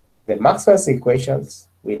the Maxwell's equations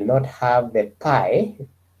will not have the pi.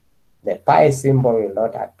 The pi symbol will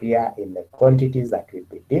not appear in the quantities that we'll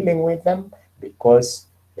be dealing with them because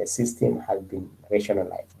the system has been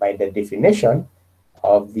rationalized. By the definition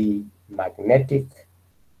of the magnetic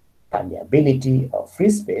permeability of free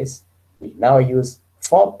space, we now use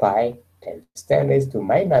 4 pi times 10 raised to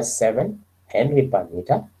minus 7 Henry per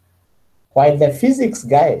meter. While the physics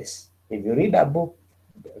guys, if you read a book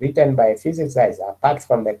written by physics guys, apart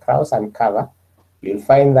from the Krauss and cover, you'll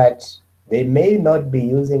find that they may not be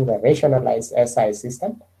using the rationalized SI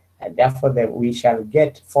system, and therefore we shall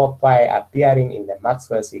get 4 pi appearing in the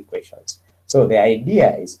Maxwell's equations. So the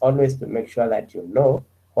idea is always to make sure that you know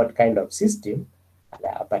what kind of system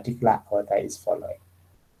a particular author is following.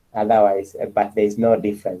 Otherwise, but there's no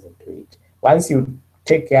difference into it. Once you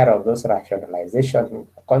take care of those rationalization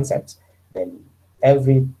concepts, then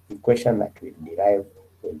every equation that we derive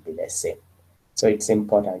will be the same. So it's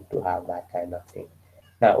important to have that kind of thing.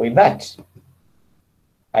 Now with that,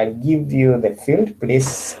 I'll give you the field.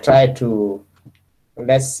 Please try to,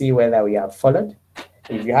 let's see whether we have followed.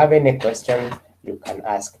 If you have any questions, you can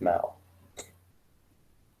ask now.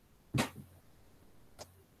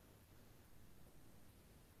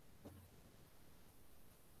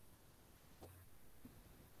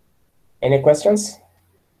 Any questions?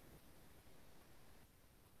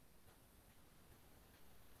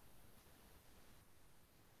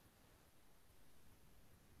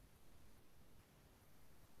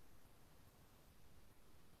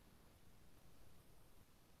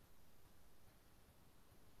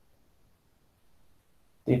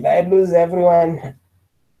 Did I lose everyone?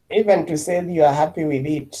 Even to say you are happy with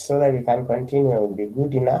it so that we can continue will be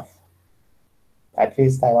good enough. At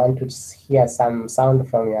least I want to hear some sound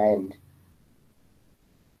from your end.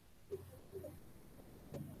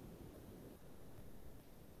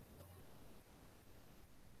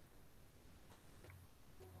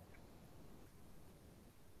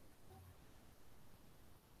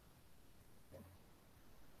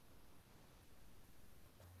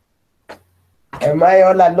 Am I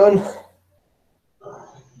all alone?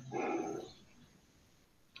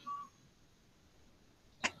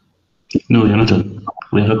 No, you're not.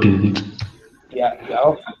 We're happy with it. Yeah,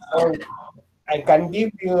 okay. So I can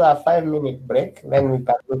give you a 5-minute break, then we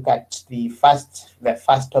can look at the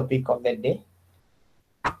first topic of the day,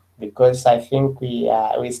 because I think we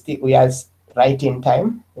are right in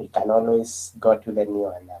time. We can always go to the new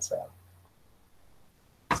one as well.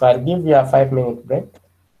 So I'll give you a 5-minute break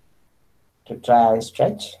to try and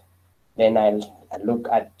stretch. Then I'll look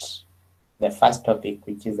at the first topic,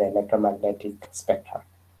 which is the electromagnetic spectrum.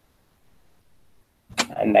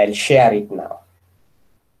 And I'll share it now.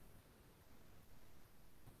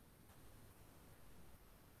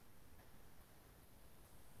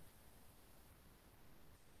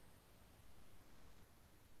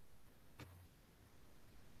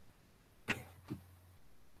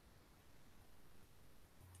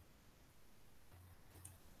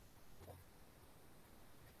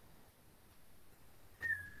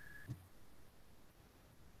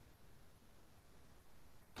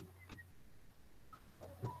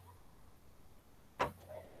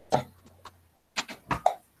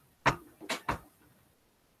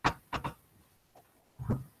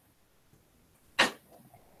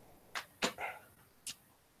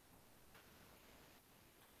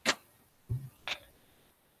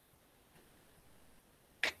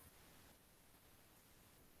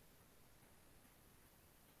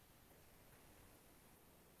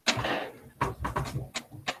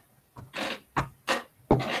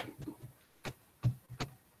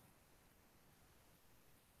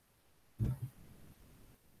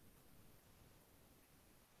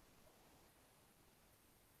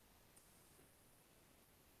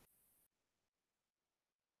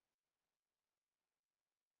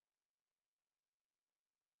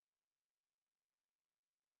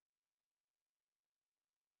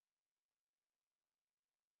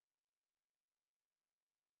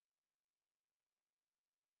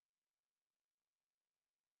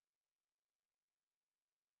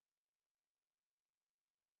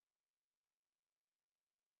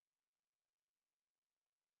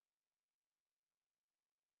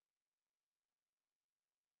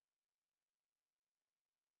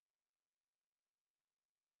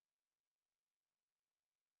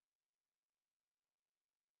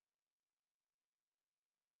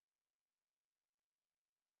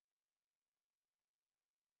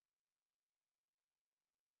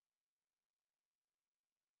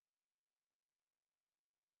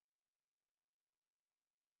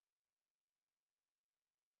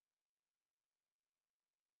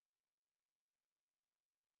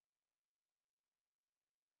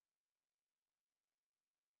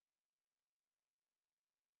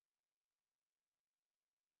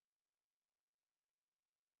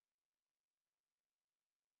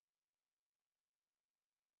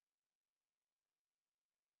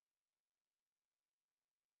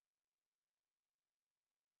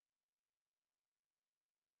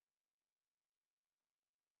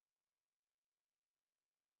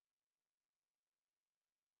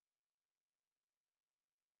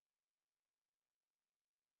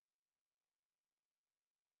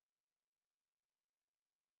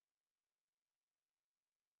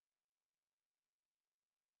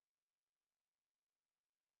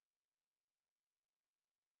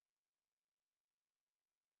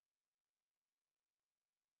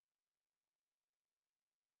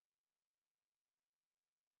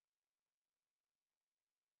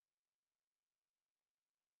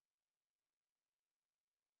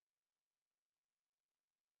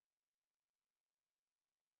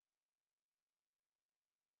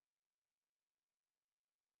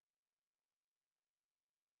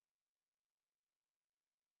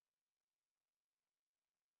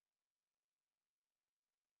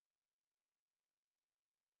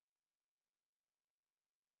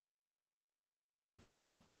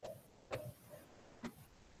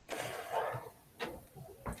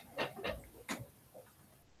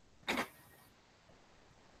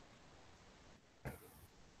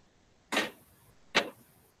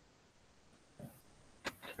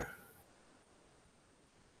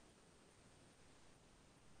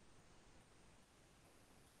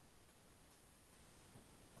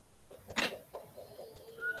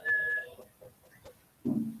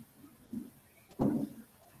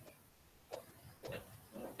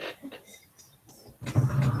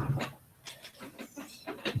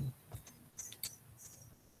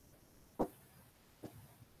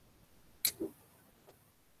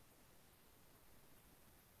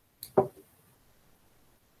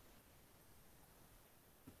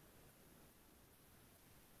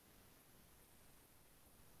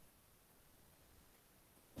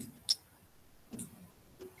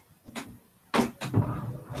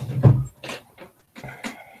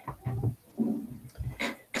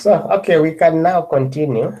 So, okay, we can now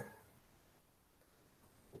continue.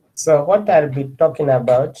 So what I'll be talking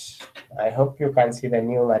about, I hope you can see the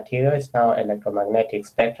new material is now electromagnetic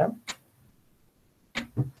spectrum.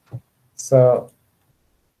 So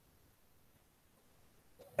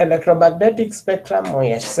electromagnetic spectrum, we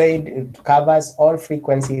have said it covers all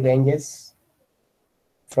frequency ranges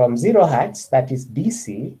from 0 hertz, that is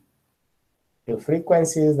DC, to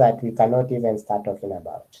frequencies that we cannot even start talking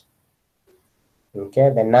about. Okay,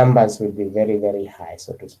 the numbers will be very, very high,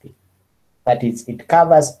 so to speak. That is, it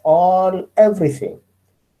covers everything.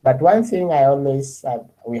 But one thing I always,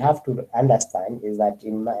 we have to understand is that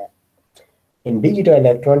in digital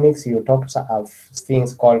electronics, you talk of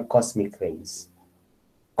things called cosmic rays.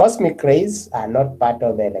 Cosmic rays are not part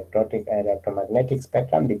of the electromagnetic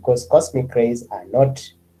spectrum because cosmic rays are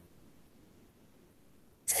not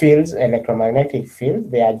fields, electromagnetic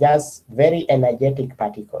fields. They are just very energetic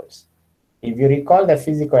particles. If you recall the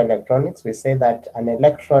physical electronics, we say that an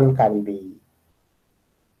electron can be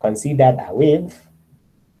considered a wave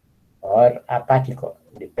or a particle,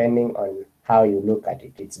 depending on how you look at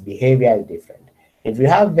it. Its behavior is different. If you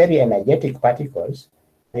have very energetic particles,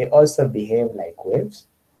 they also behave like waves,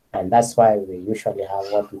 and that's why we usually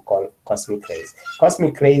have what we call cosmic rays.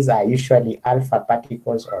 Cosmic rays are usually alpha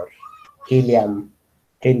particles or helium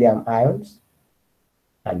ions,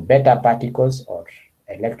 and beta particles or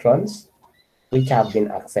electrons, which have been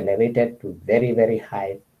accelerated to very, very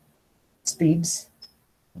high speeds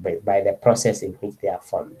by the process in which they are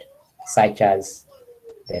formed, such as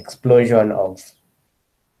the explosion of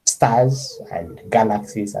stars and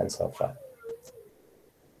galaxies and so forth.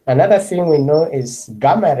 Another thing we know is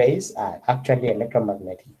gamma rays are actually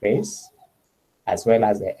electromagnetic rays, as well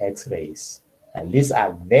as the X-rays. And these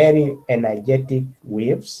are very energetic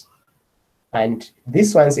waves. And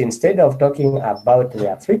these ones, instead of talking about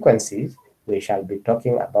their frequencies, we shall be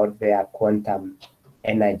talking about their quantum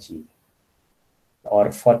energy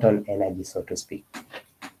or photon energy, so to speak.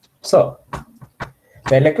 So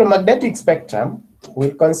the electromagnetic spectrum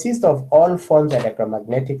will consist of all forms of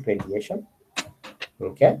electromagnetic radiation,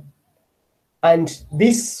 okay? And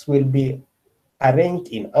this will be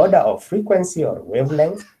arranged in order of frequency or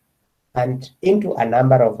wavelength and into a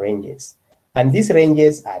number of ranges. And these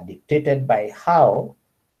ranges are dictated by how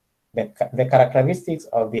the characteristics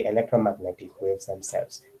of the electromagnetic waves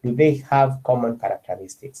themselves. Do they have common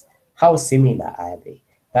characteristics? How similar are they?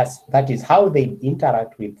 That is how they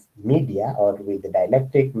interact with media or with the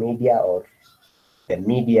dielectric media or the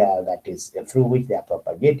media that is through which they are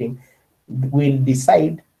propagating will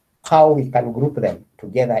decide how we can group them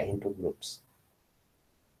together into groups.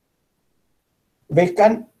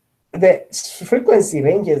 The frequency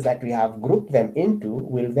ranges that we have grouped them into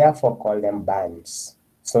will therefore call them bands.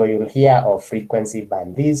 So you'll hear of frequency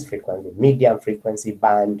band, this frequency, medium frequency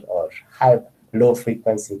band, or high, low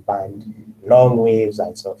frequency band, long waves,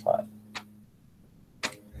 and so forth.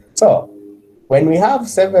 So when we have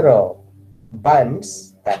several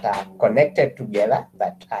bands that are connected together,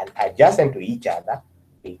 that are adjacent to each other,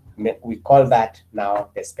 we call that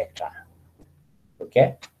now the spectra.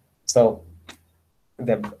 Okay, so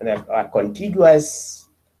a contiguous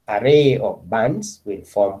array of bands will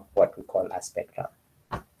form what we call a spectrum.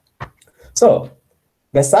 So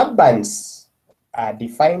the subbands are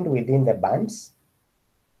defined within the bands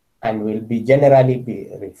and will be generally be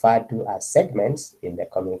referred to as segments in the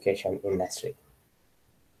communication industry.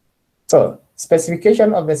 So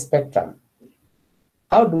specification of the spectrum.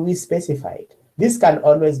 How do we specify it? This can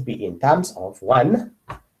always be in terms of, one,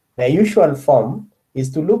 the usual form is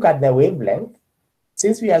to look at the wavelength.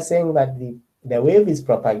 Since we are saying that the wave is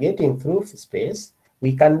propagating through space,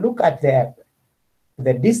 we can look at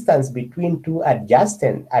the distance between two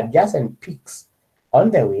adjacent peaks on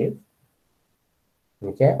the wave,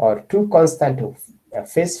 okay, or two constant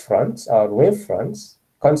phase fronts or wave fronts,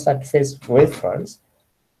 constant phase wave fronts,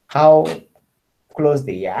 how close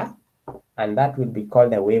they are, and that will be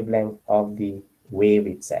called the wavelength of the wave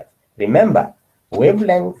itself. Remember,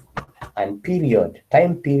 wavelength and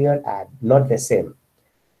time period are not the same.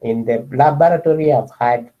 In the laboratory, I've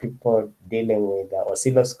had people dealing with the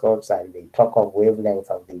oscilloscopes and they talk of wavelength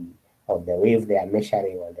of the wave they are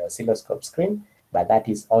measuring on the oscilloscope screen, but that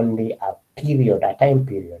is only a period, a time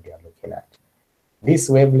period you're looking at. This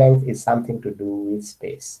wavelength is something to do with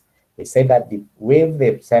space. We say that the wave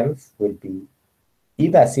itself will be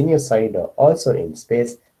either sinusoidal, also in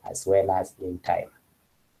space, as well as in time.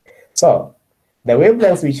 So the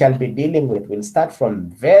wavelengths we shall be dealing with will start from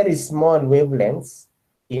very small wavelengths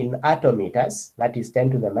in attometers, that is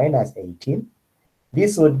 10 to the minus 18.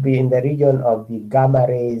 This would be in the region of the gamma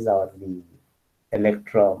rays or the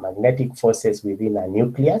electromagnetic forces within a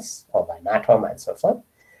nucleus of an atom and so forth.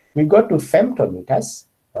 We go to femtometers,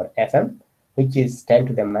 or FM, which is 10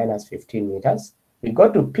 to the minus 15 meters. We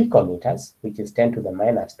go to picometers, which is 10 to the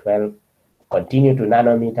minus 12. Continue to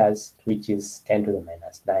nanometers, which is 10 to the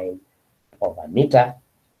minus 9 of a meter.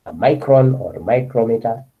 A micron or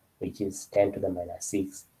micrometer, which is 10 to the minus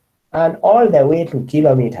 6. And all the way to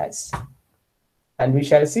kilometers. And we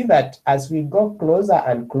shall see that as we go closer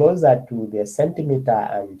and closer to the centimeter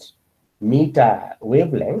and meter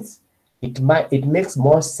wavelengths, it makes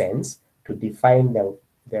more sense to define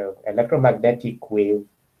the electromagnetic wave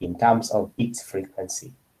in terms of its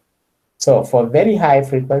frequency. So for very high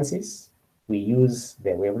frequencies, we use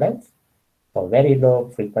the wavelength. For very low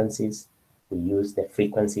frequencies, we use the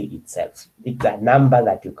frequency itself. It's a number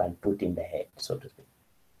that you can put in the head, so to speak.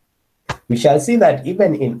 We shall see that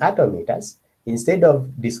even in attometers, instead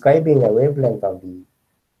of describing a wavelength of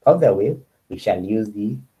the wave, we shall use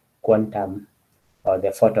the quantum or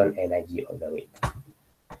the photon energy of the wave.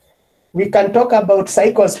 We can talk about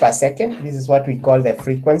cycles per second. This is what we call the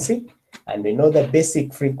frequency. And we know the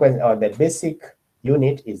basic frequency or the basic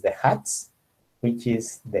unit is the hertz, which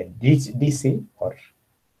is the DC, or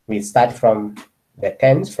we start from the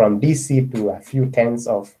tens, from DC to a few tens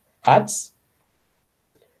of hertz.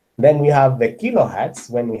 Then we have the kilohertz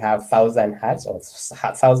when we have 1,000 hertz or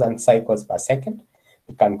 1,000 cycles per second.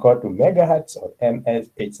 We can go to megahertz or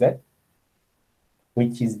MHz,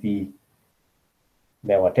 which is the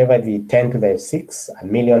whatever the 10 to the 6, a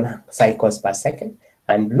million cycles per second.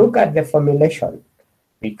 And look at the formulation.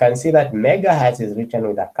 We can see that megahertz is written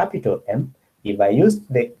with a capital M. If I use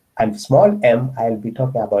the small m, I'll be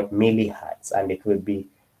talking about millihertz, and it will be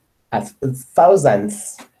a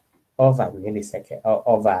thousandth of a millisecond, or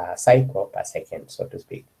of a cycle per second, so to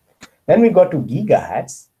speak. Then we go to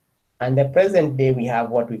gigahertz, and the present day we have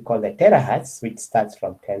what we call the terahertz, which starts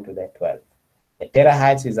from 10 to the 12. The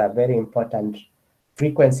terahertz is a very important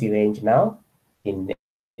frequency range now in the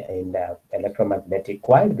electromagnetic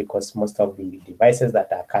world, because most of the devices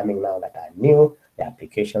that are coming now that are new, the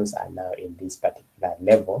applications are now in this particular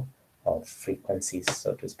level of frequencies,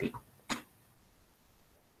 so to speak.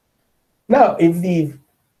 Now, if the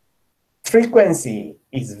frequency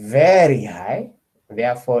is very high,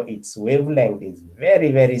 therefore its wavelength is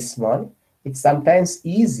very, very small, it's sometimes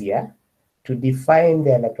easier to define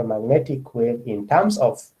the electromagnetic wave in terms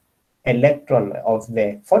of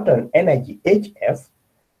the photon energy HF,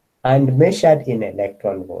 and measured in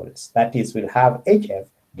electron volts. That is, we'll have HF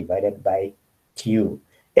divided by Q.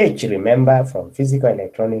 H, remember from physical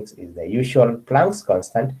electronics, is the usual Planck's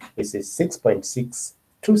constant, which is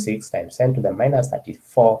 6.626 times 10 to the minus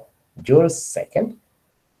 34 joules second.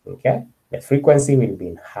 Okay, the frequency will be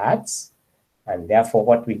in hertz, and therefore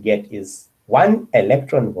what we get is 1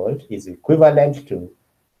 electron volt is equivalent to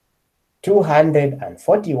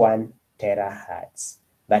 241 terahertz.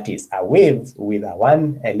 That is, a wave with a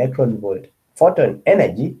 1 electron volt photon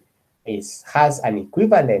energy has an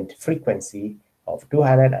equivalent frequency of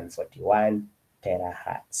 241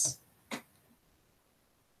 terahertz.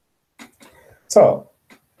 So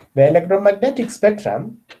the electromagnetic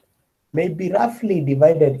spectrum may be roughly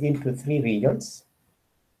divided into 3 regions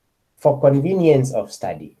for convenience of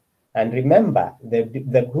study. And remember,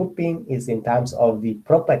 the grouping is in terms of the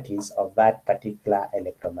properties of that particular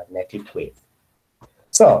electromagnetic wave.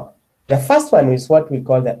 So the first one is what we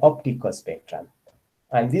call the optical spectrum.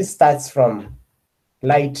 And this starts from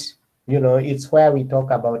light. You know, it's where we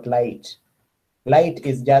talk about light. Light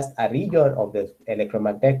is just a region of the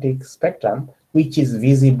electromagnetic spectrum which is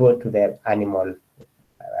visible to the animal,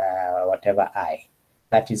 whatever eye.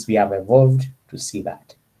 That is, we have evolved to see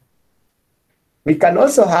that. We can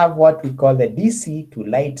also have what we call the DC to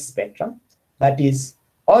light spectrum. That is,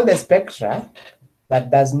 all the spectra that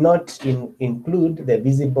does not include the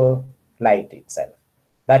visible light itself.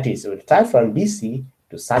 That is, we'll start from DC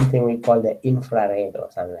to something we call the infrared or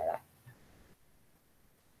something like that.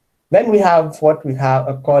 Then we have what we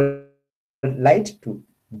have called light to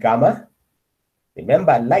gamma.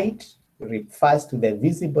 Remember, light refers to the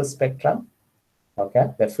visible spectrum,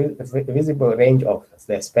 okay, the visible range of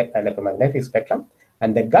the electromagnetic spectrum,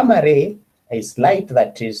 and the gamma ray is light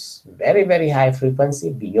that is very, very high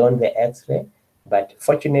frequency beyond the X-ray, but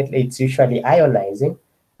fortunately it's usually ionizing,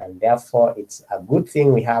 and therefore it's a good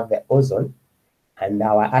thing we have the ozone and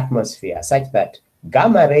our atmosphere, such that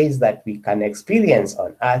gamma rays that we can experience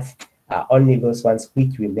on Earth are only those ones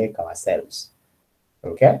which we make ourselves,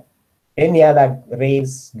 okay? Any other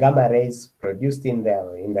rays, gamma rays produced in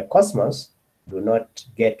the cosmos do not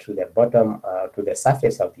get to the bottom, to the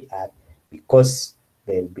surface of the Earth, because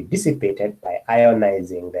they'll be dissipated by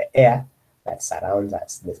ionizing the air that surrounds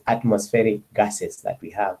us, the atmospheric gases that we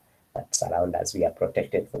have that surround us. We are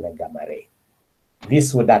protected from the gamma ray.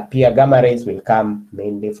 This would appear, gamma rays will come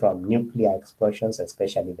mainly from nuclear explosions,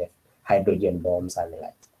 especially the hydrogen bombs and the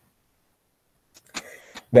like.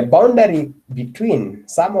 The boundary between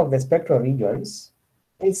some of the spectral regions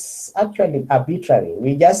is actually arbitrary.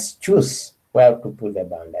 We just choose where to put the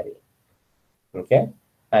boundary, okay?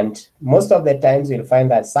 And most of the times you'll find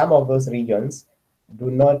that some of those regions do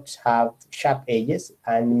not have sharp edges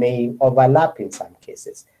and may overlap in some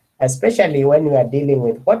cases, especially when we are dealing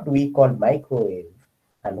with what we call microwave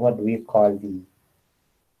and what we call the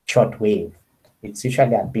short wave. It's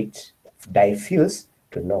usually a bit diffuse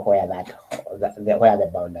to know where where the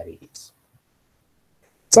boundary is.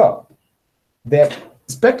 So the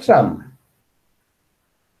spectrum,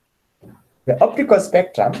 the optical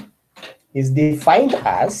spectrum is defined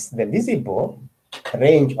as the visible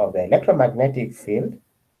range of the electromagnetic field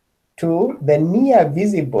to the near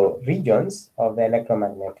visible regions of the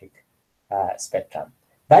electromagnetic spectrum.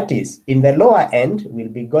 That is, in the lower end, we'll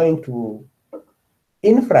be going to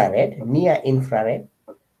infrared, near infrared,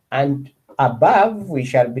 and above, we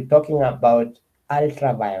shall be talking about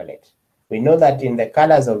ultraviolet. We know that in the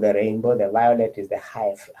colors of the rainbow, the violet is the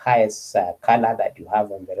highest color that you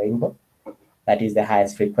have on the rainbow. That is the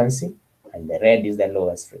highest frequency, and the red is the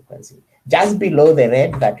lowest frequency. Just below the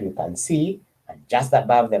red that you can see, and just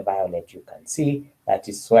above the violet you can see, that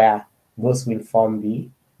is where those will form the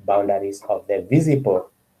boundaries of the visible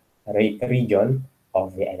region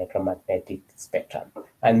of the electromagnetic spectrum.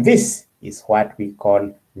 And this is what we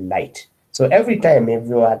call light. So every time if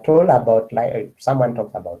you are told about light, if someone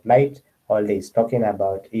talks about light, all they is talking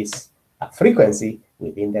about is a frequency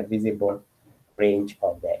within the visible range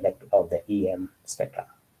of the EM spectrum.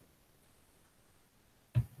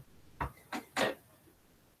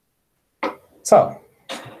 So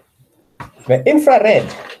the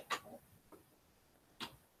infrared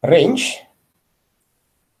range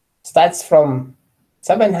starts from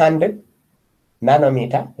 700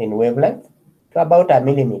 nanometer in wavelength to about a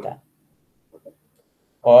millimeter.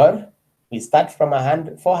 Or we start from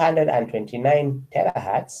 429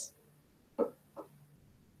 terahertz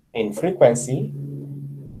in frequency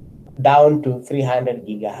down to 300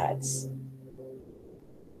 gigahertz.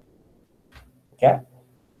 Okay?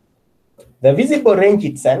 The visible range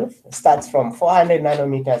itself starts from 400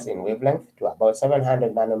 nanometers in wavelength to about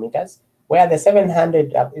 700 nanometers, where the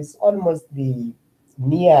 700 is almost the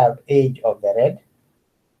near edge of the red.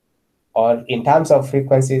 Or in terms of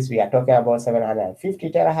frequencies, we are talking about 750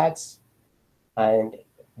 terahertz and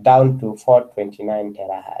down to 429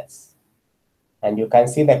 terahertz. And you can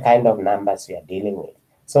see the kind of numbers we are dealing with.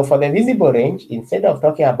 So for the visible range, instead of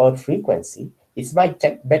talking about frequency, it's much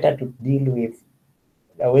better to deal with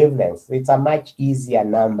the wavelengths. It's a much easier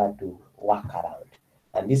number to work around.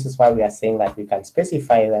 And this is why we are saying that we can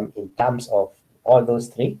specify them in terms of all those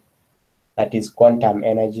three, that is quantum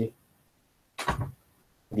energy,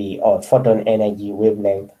 or photon energy,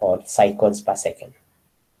 wavelength, or cycles per second.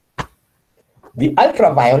 The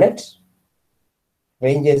ultraviolet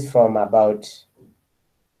ranges from about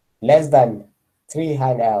less than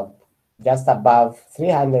 300, just above 3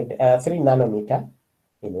 nanometer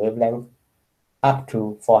in wavelength, up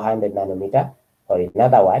to 400 nanometer. Or in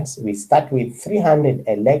other words, we start with 300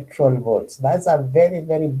 electron volts. That's a very,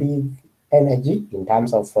 very big energy in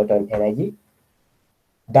terms of photon energy,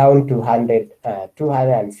 down to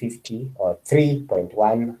 250 or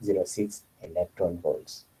 3.106 electron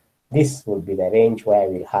volts. This will be the range where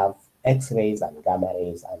we'll have X-rays and gamma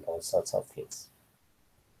rays and all sorts of things.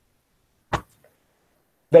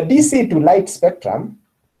 The DC to light spectrum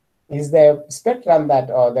is the spectrum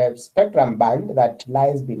the spectrum band that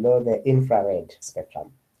lies below the infrared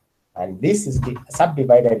spectrum. And this is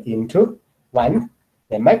subdivided into one,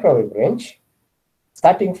 the microwave range,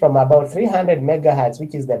 starting from about 300 megahertz,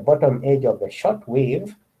 which is the bottom edge of the short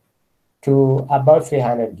wave, to about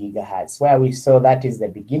 300 gigahertz, where we saw that is the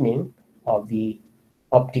beginning of the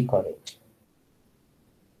optical range.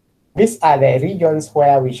 These are the regions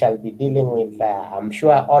where we shall be dealing with, I'm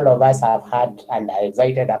sure all of us have heard and are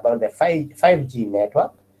excited about the 5G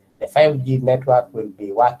network. The 5G network will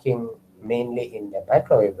be working mainly in the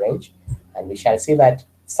microwave range, and we shall see that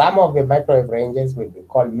some of the microwave ranges will be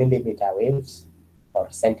called millimeter waves or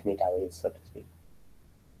centimeter waves, so to speak.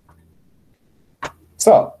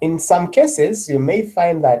 So in some cases, you may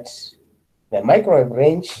find that the microwave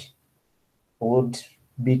range would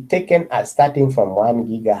be taken as starting from 1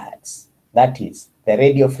 gigahertz. That is, the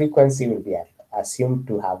radio frequency will be assumed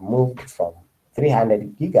to have moved from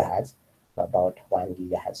 300 gigahertz to about 1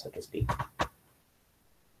 gigahertz, so to speak.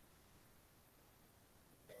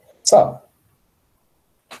 So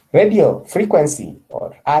Radio frequency,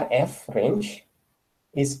 or RF range,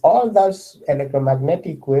 is all those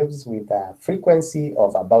electromagnetic waves with a frequency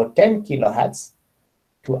of about 10 kilohertz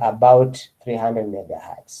to about 300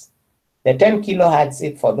 megahertz. The 10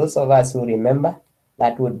 kilohertz, for those of us who remember,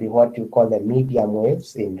 that would be what you call the medium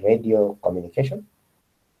waves in radio communication.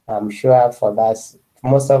 I'm sure for us,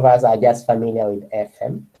 most of us are just familiar with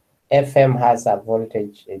FM. FM has a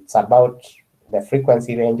voltage, it's about, the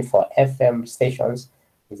frequency range for FM stations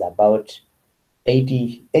is about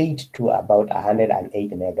 88 to about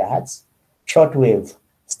 108 megahertz. Shortwave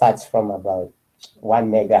starts from about 1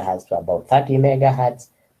 megahertz to about 30 megahertz.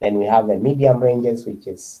 Then we have the medium ranges, which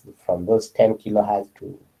is from those 10 kilohertz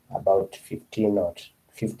to about 15 or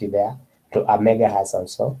 50 there to a megahertz or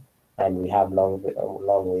so. And we have long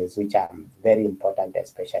waves, which are very important,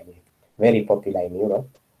 especially very popular in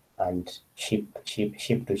Europe, and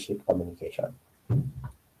ship-to-ship communication.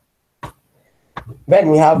 Then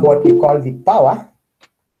we have what we call the power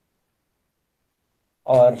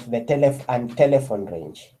or the telephone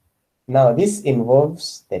range. Now this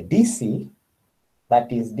involves the DC,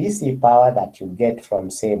 that is DC power that you get from,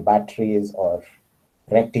 say, batteries or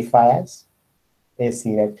rectifiers,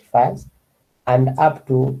 AC rectifiers, and up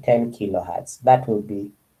to 10 kilohertz. That will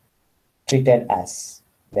be treated as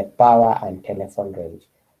the power and telephone range.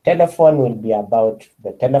 Telephone will be about,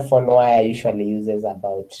 the telephone wire usually uses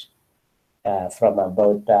about from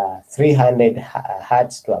about 300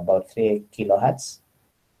 hertz to about 3 kilohertz.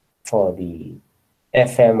 For the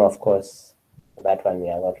FM, of course, that one we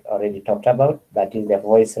have already talked about. That is, the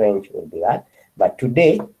voice range will be that. But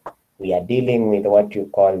today, we are dealing with what you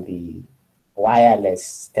call the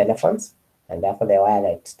wireless telephones. And therefore, the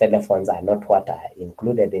wireless telephones are not what are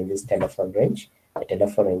included in this telephone range. The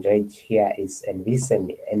telephone range here is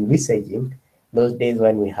envisaging those days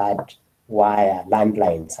when we had wire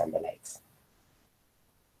landlines and the likes.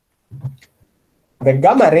 The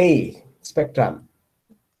gamma ray spectrum,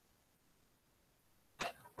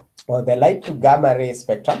 or the light to gamma ray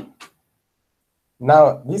spectrum.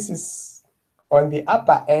 Now, this is on the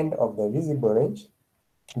upper end of the visible range,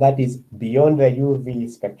 that is beyond the UV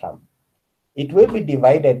spectrum. It will be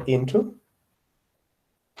divided into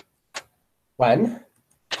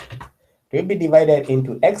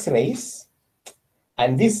X-rays,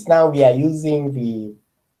 and this now we are using the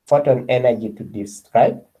photon energy to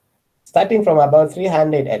describe, starting from about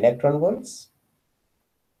 300 electron volts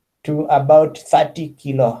to about 30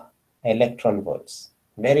 kilo electron volts,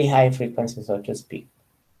 very high frequency, so to speak.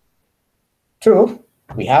 Two,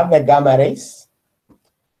 we have the gamma rays,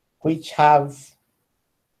 which have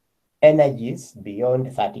energies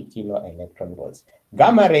beyond 30 kilo electron volts.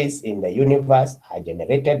 Gamma rays in the universe are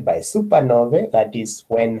generated by supernovae, that is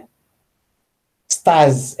when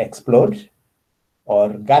stars explode, or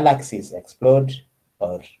galaxies explode,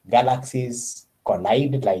 or galaxies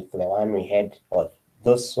collide, like the one we had, or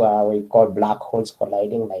those we call black holes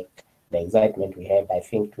colliding, like the excitement we had, I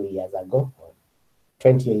think, 2 years ago, or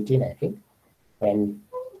 2018, I think, when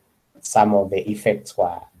some of the effects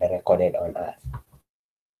were recorded on Earth.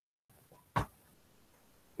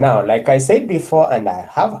 Now, like I said before, and I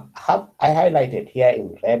highlighted here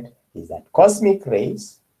in red, is that cosmic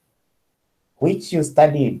rays, which you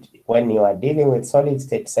studied when you are dealing with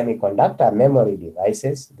solid-state semiconductor memory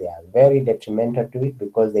devices, they are very detrimental to it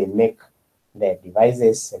because they make the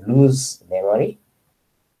devices lose memory,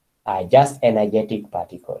 are just energetic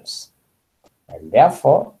particles. And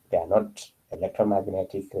therefore, they are not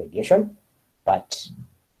electromagnetic radiation, but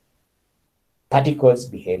particles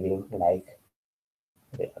behaving like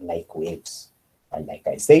waves. And like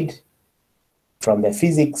I said, from the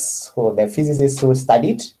physics, or the physicists who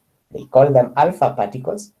studied, they call them alpha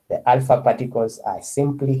particles. The alpha particles are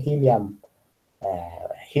simply helium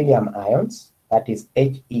ions, that is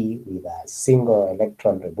He with a single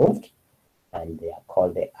electron removed, and they are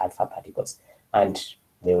called the alpha particles. And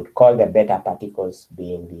they would call the beta particles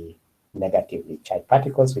being the negatively charged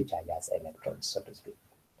particles, which are just electrons, so to speak.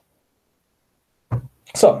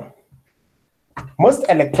 So, most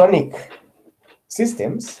electronic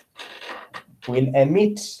systems will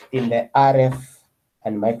emit in the RF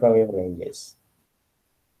and microwave ranges.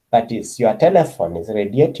 That is, your telephone is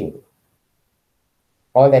radiating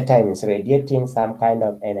all the time, is radiating some kind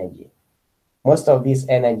of energy. Most of this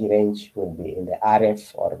energy range will be in the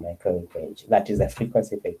RF or microwave range. That is the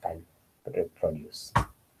frequency they can produce.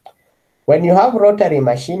 When you have rotary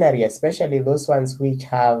machinery, especially those ones which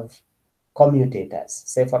have commutators,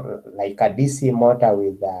 say for like a DC motor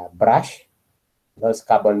with a brush, those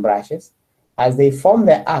carbon brushes, as they form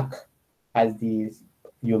the arc, as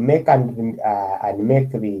you make and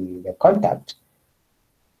make the contact,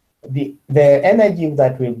 the energy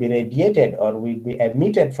that will be radiated or will be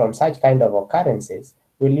emitted from such kind of occurrences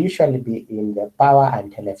will usually be in the power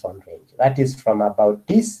and telephone range. That is from about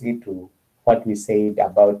DC to what we said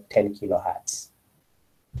about 10 kilohertz.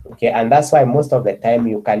 Okay, and that's why most of the time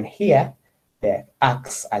you can hear the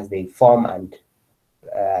arcs as they form and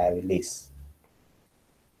release.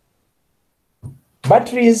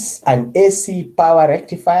 Batteries and AC power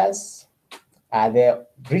rectifiers are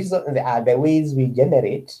the ways we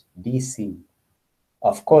generate DC.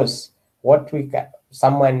 Of course, what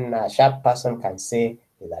a sharp person can say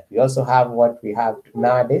is that we also have what we have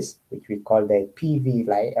nowadays, which we call the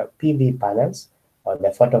PV panels or the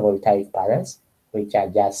photovoltaic panels, which are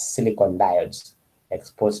just silicon diodes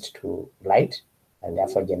exposed to light and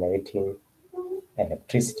therefore generating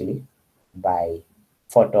electricity by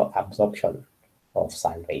photo absorption of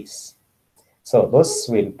sun rays. So those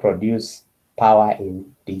will produce power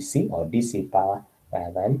in DC or DC power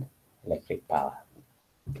rather than electric power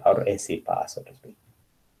or AC power, so to speak.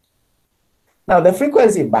 Now the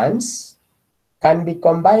frequency bands can be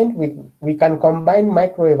combined with, we can combine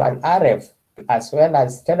microwave and RF as well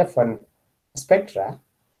as telephone spectra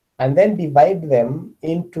and then divide them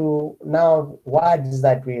into now words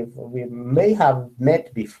that we may have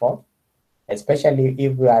met before, especially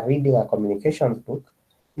if we are reading a communications book.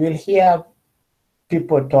 You'll hear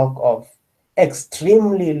people talk of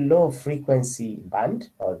extremely low frequency band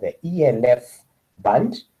or the ELF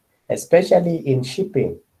band, especially in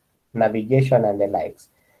shipping, navigation, and the likes.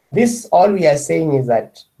 This, all we are saying is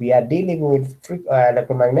that we are dealing with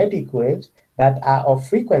electromagnetic waves that are of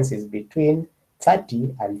frequencies between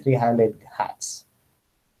 30 and 300 hertz.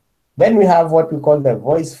 Then we have what we call the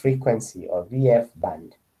voice frequency or VF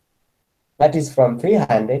band. That is from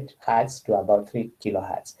 300 hertz to about 3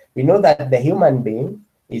 kilohertz. We know that the human being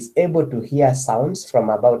is able to hear sounds from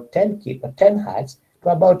about 10 hertz to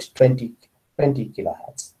about 20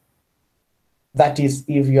 kilohertz. That is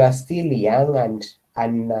if you are still young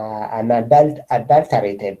and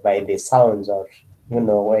adulterated by the sounds or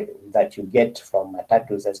that you get from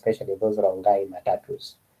matatus, especially those Rongai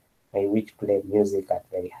matatus, which play music at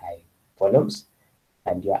very high volumes,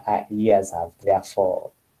 and your ears have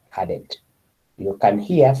therefore hardened. You can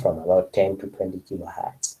hear from about 10 to 20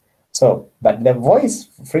 kilohertz. So, but the voice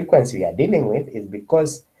frequency we are dealing with is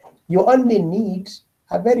because you only need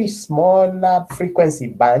a very small frequency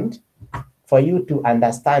band for you to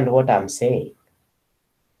understand what I'm saying.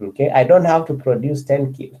 Okay, I don't have to produce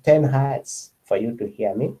 10 hertz for you to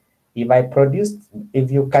hear me.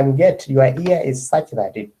 If you can get, your ear is such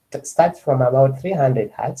that it starts from about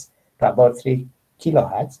 300 hertz to about 3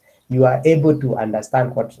 kilohertz, you are able to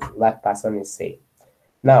understand what that person is saying.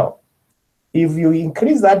 Now, if you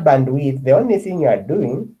increase that bandwidth, the only thing you are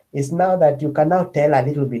doing is now that you can now tell a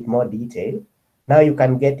little bit more detail. Now you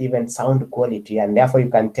can get even sound quality, and therefore you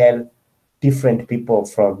can tell different people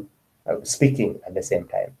from speaking at the same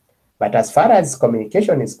time. But as far as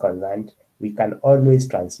communication is concerned, we can always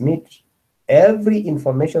transmit every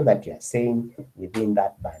information that you are saying within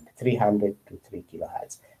that band, 300 to 3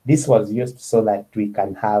 kilohertz. This was used so that we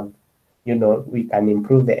can have, we can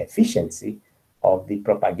improve the efficiency of the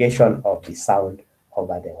propagation of the sound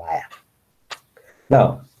over the wire.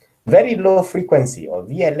 Now, very low frequency or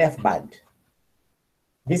VLF band.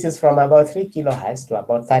 This is from about 3 kilohertz to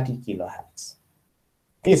about 30 kilohertz.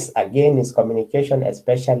 This again is communication,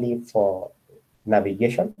 especially for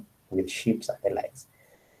navigation with ships and the likes.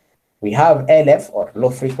 We have LF or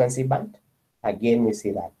low frequency band. Again, we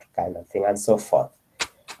see that kind of thing and so forth.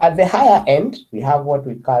 At the higher end, we have what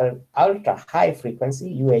we call ultra high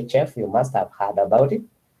frequency, UHF, you must have heard about it.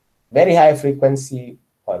 Very high frequency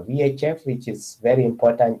or VHF, which is very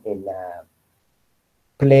important in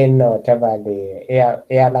plane or whatever, the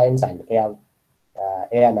airlines and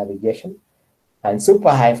air navigation. And super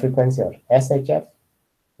high frequency or SHF,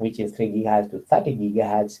 which is 3 gigahertz to 30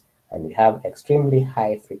 gigahertz. And we have extremely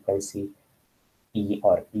high frequency E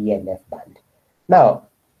or ELF band. Now,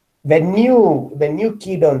 the new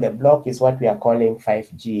kid on the block is what we are calling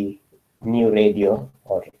 5G new radio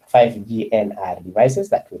or 5G NR devices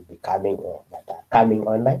that will be coming or that are coming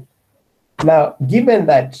online. Now, given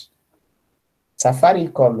that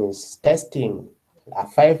Safaricom is testing a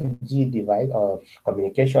 5G device or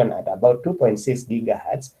communication at about 2.6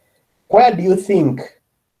 gigahertz, where do you think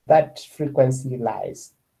that frequency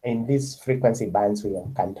lies in these frequency bands we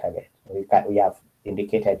have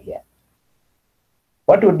indicated here?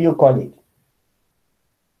 What would you call it?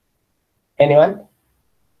 Anyone?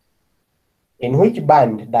 In which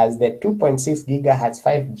band does the 2.6 gigahertz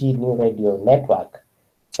 5G new radio network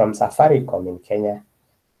from Safaricom in Kenya,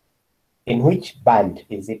 in which band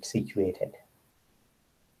is it situated?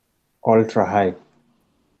 Ultra high.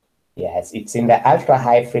 Yes, it's in the ultra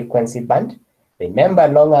high frequency band. Remember,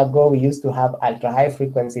 long ago we used to have ultra high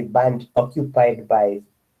frequency band occupied by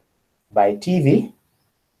TV,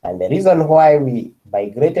 and the reason why we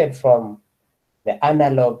migrated from the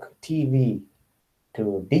analog TV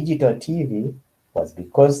to digital TV was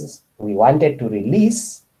because we wanted to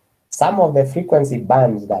release some of the frequency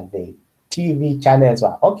bands that the TV channels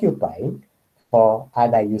were occupying for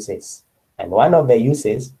other uses. And one of the uses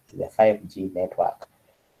is the 5G network.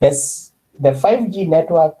 Yes, the 5G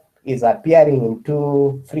network is appearing in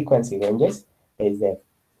two frequency ranges. There's the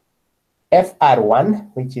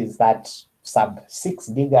FR1, which is that sub 6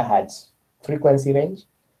 gigahertz frequency range,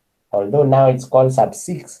 although now it's called sub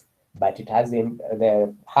 6, but it has been,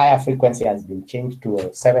 the higher frequency has been changed to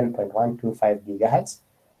 7.125 gigahertz.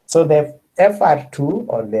 So the FR2,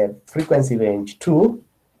 or the frequency range 2,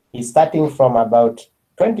 is starting from about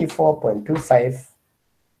 24.25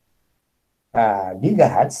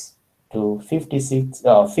 gigahertz to 56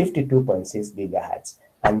 or 52.6 gigahertz,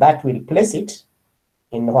 and that will place it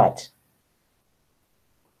in what?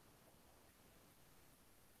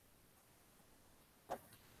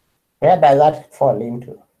 Where does that fall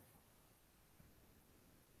into?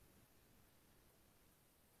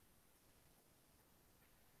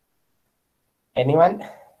 Anyone?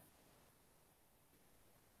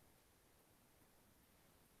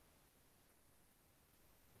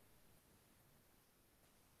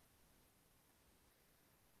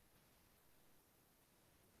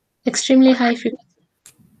 Extremely high frequency.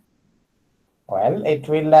 Well, it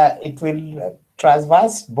will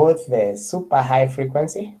traverse both the super high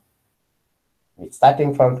frequency,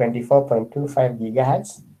 starting from 24.25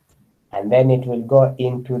 gigahertz, and then it will go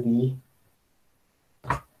into the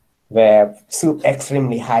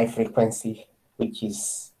extremely high frequency, which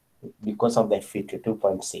is because of the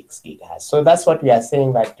 52.6 gigahertz. So that's what we are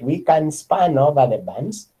saying, that we can span over the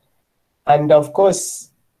bands. And of course,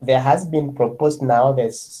 there has been proposed now,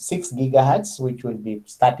 there's 6 gigahertz, which will be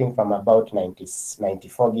starting from about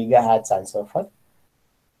 94 gigahertz and so forth.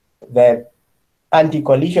 The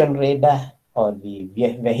anti-collision radar, or the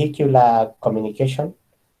vehicular communication,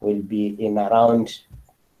 will be in around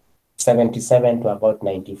 77 to about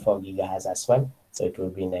 94 gigahertz as well. So it will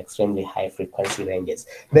be in extremely high frequency ranges.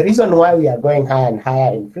 The reason why we are going higher and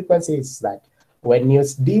higher in frequency is that when you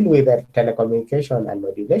deal with the telecommunication and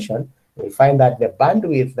modulation, we find that the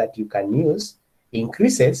bandwidth that you can use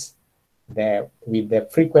increases with the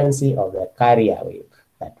frequency of the carrier wave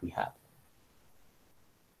that we have.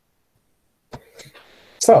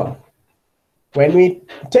 So when we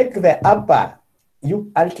take the upper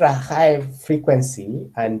ultra high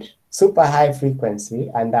frequency and super high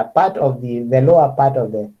frequency, and a part of the lower part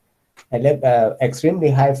of the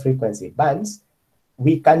extremely high frequency bands,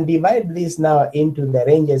 we can divide this now into the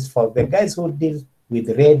ranges for the guys who deal with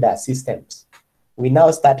radar systems. We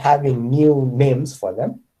now start having new names for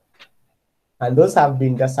them, and those have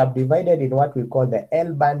been just subdivided in what we call the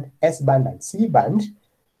L band, S band, and C band.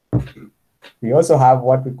 We also have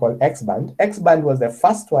what we call X band. X band was the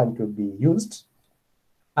first one to be used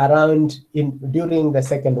around during the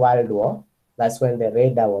Second World War. That's when the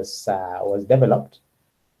radar was developed.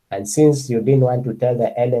 And since you didn't want to tell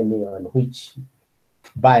the enemy on which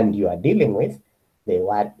band you are dealing with, they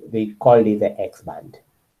called it the X band.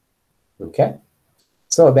 Okay,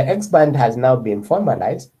 so the X band has now been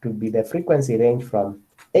formalized to be the frequency range from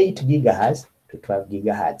 8 gigahertz to 12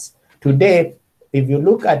 gigahertz. Today, if you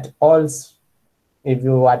look at if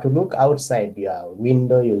you were to look outside your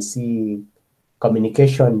window, you'll see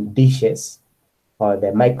communication dishes or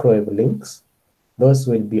the microwave links. Those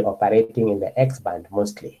will be operating in the X band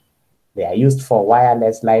mostly. They are used for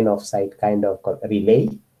wireless line of sight kind of relay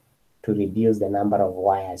to reduce the number of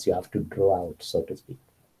wires you have to draw out, so to speak.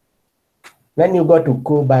 Then you go to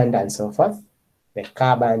Q band and so forth, the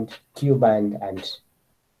K band, Q band, and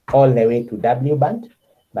all the way to W band.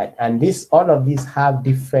 All of these have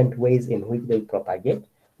different ways in which they propagate.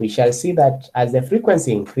 We shall see that as the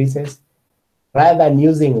frequency increases, rather than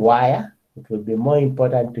using wire, it will be more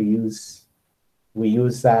important to use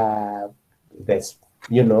this,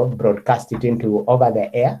 broadcast it into over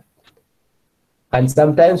the air. And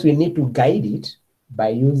sometimes we need to guide it by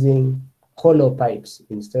using hollow pipes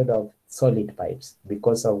instead of solid pipes,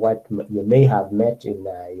 because of what you may have met in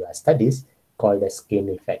your studies called the skin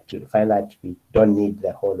effect. You'll find that we don't need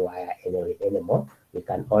the whole wire anymore. We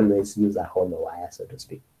can always use a hollow wire, so to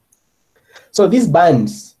speak. So these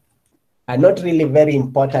bands are not really very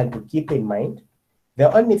important to keep in mind.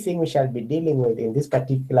 The only thing we shall be dealing with in this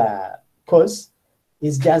particular course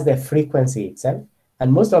is just the frequency itself.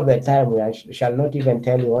 And most of the time, we shall not even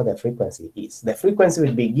tell you what the frequency is. The frequency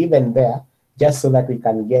will be given there just so that we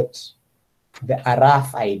can get a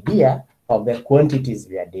rough idea of the quantities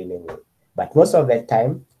we are dealing with. But most of the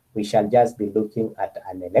time, we shall just be looking at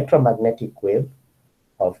an electromagnetic wave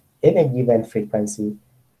of any given frequency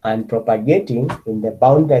and propagating in the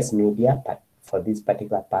boundless media for this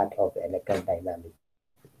particular part of the electrodynamic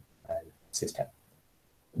system.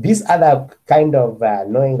 This other kind of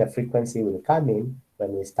knowing the frequency will come in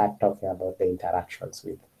when we start talking about the interactions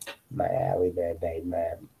with the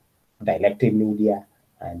dielectric media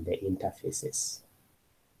and the interfaces.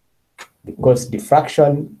 Because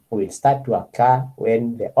diffraction will start to occur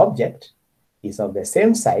when the object is of the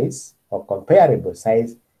same size or comparable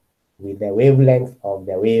size with the wavelength of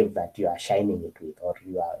the wave that you are shining it with or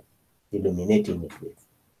you are illuminating it with.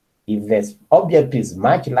 If this object is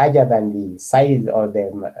much larger than the size or the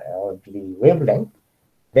wavelength,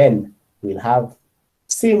 then we'll have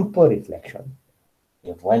simple reflection.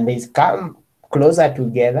 If when these come closer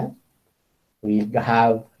together, we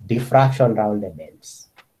have diffraction around the bends.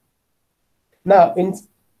 Now,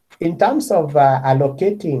 in terms of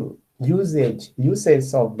allocating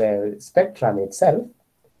uses of the spectrum itself,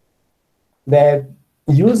 the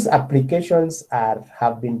use applications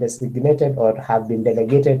have been designated or have been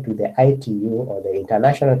delegated to the ITU or the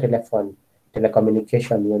International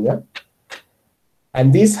Telecommunication Union.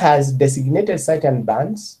 And this has designated certain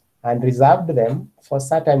bands and reserved them for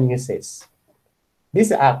certain uses.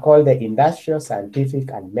 These are called the industrial, scientific,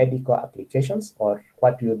 and medical applications, or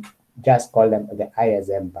what you just call them the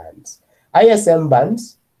ISM bands. ISM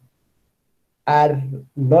bands are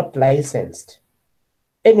not licensed.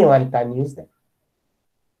 Anyone can use them.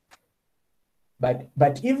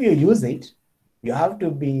 But if you use it, you have to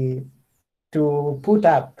put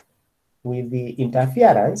up with the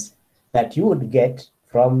interference that you would get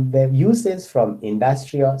from the uses from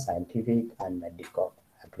industrial, scientific, and medical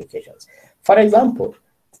applications. For example,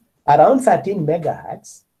 around 13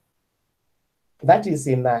 megahertz, that is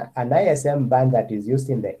in an ISM band that is used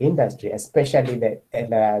in the industry, especially the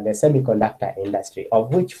semiconductor industry,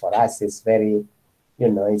 of which for us is very,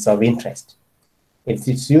 it's of interest.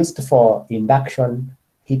 It's used for induction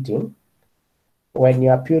heating. When you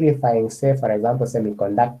are purifying, say, for example,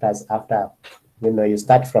 semiconductors after, you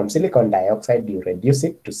start from silicon dioxide, you reduce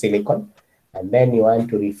it to silicon, and then you want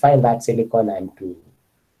to refine that silicon and to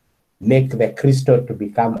make the crystal to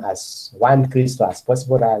become as one crystal as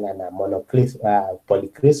possible rather than a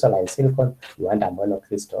polycrystalline silicon. You want a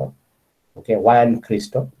monocrystal, okay, one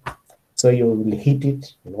crystal. So you will heat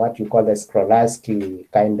it in what you call the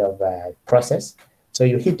Skrolarsky kind of process. So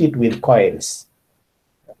you heat it with coils.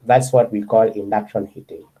 That's what we call induction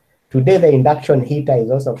heating. Today, the induction heater is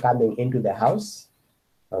also coming into the house,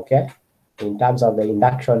 okay, in terms of the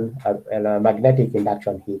induction, magnetic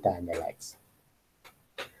induction heater and the likes.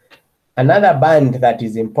 Another band that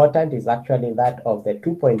is important is actually that of the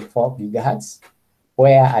 2.4 gigahertz,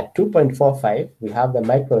 where at 2.45, we have the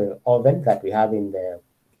microwave oven that we have in the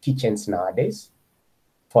kitchens nowadays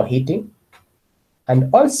for heating. And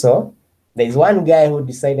also, there's one guy who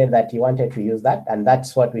decided that he wanted to use that, and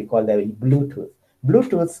that's what we call the Bluetooth.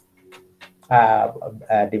 Bluetooth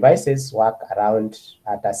devices work around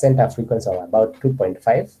at a center frequency of about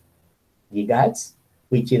 2.5 gigahertz,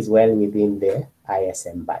 which is well within the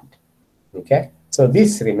ISM band. Okay, so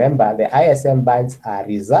this, remember, the ISM bands are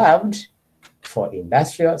reserved for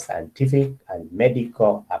industrial, scientific, and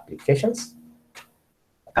medical applications,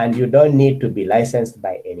 and you don't need to be licensed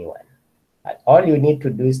by anyone. But all you need to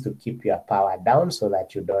do is to keep your power down so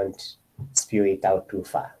that you don't spew it out too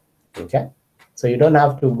far. Okay, so you don't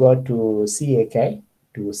have to go to CAK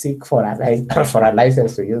to seek for a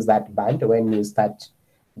license to use that band when you start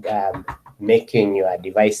making your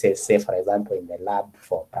devices, say, for example, in the lab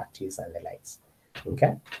for practice and the likes.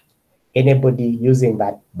 Okay, anybody using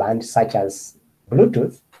that band, such as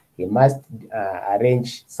Bluetooth, he must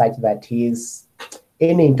arrange such that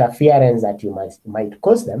any interference that you might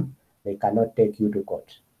cause them, they cannot take you to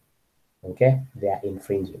court. Okay, they are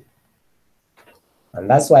infringing. And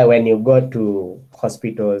that's why when you go to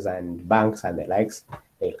hospitals and banks and the likes,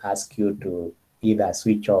 they ask you to either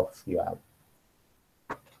switch off your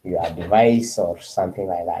device or something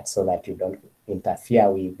like that so that you don't interfere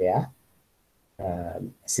with their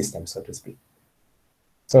system, so to speak.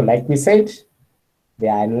 So like we said, they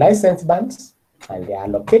are unlicensed bands and they are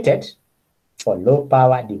located for low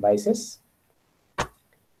power devices.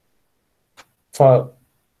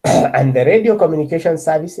 And the radio communication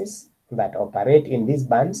services that operate in these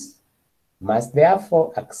bands must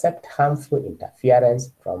therefore accept harmful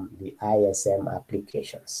interference from the ISM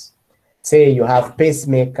applications. say you have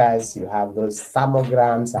pacemakers, you have those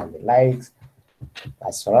thermograms and the likes.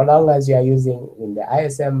 As long as you are using in the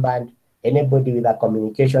ISM band, anybody with a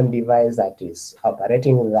communication device that is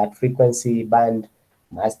operating in that frequency band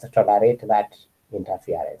must tolerate that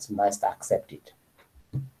interference, must accept it.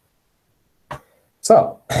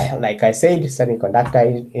 So, like I said,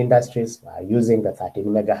 semiconductor industries are using the 13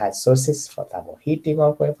 megahertz sources for thermal heating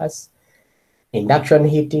of wafers. Induction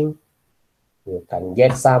heating, you can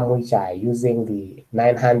get some which are using the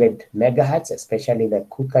 900 megahertz, especially the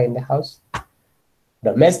cooker in the house.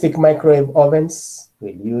 Domestic microwave ovens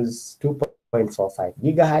will use 2.45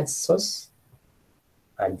 gigahertz source.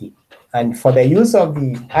 And for the use of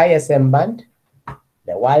the ISM band,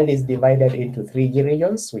 the world is divided into 3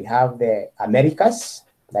 regions. We have the Americas,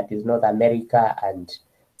 that is North America and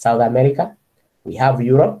South America. We have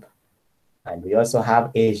Europe, and we also have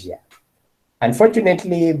Asia.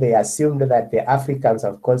 Unfortunately, they assumed that the Africans,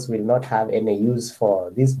 of course, will not have any use for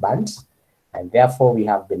these bands, and therefore we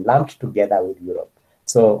have been lumped together with Europe.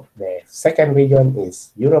 So the second region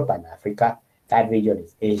is Europe and Africa, third region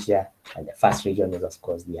is Asia, and the first region is, of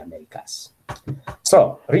course, the Americas.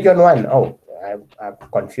 So region 1, I'm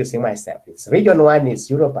confusing myself. It's region 1 is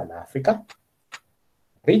Europe and Africa.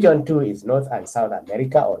 Region 2 is North and South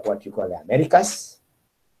America, or what you call the Americas.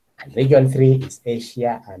 And region 3 is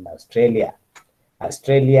Asia and Australia.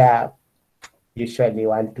 Australia usually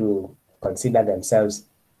want to consider themselves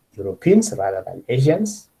Europeans rather than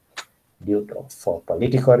Asians for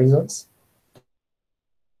political reasons.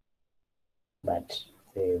 But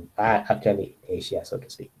they are actually Asia, so to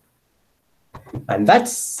speak. And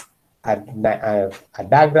that's a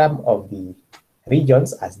diagram of the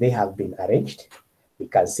regions as they have been arranged. You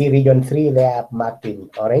can see region 3 there marked in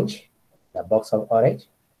orange, the box of orange,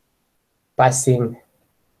 passing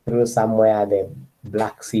through somewhere the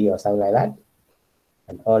Black Sea or something like that,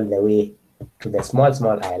 and all the way to the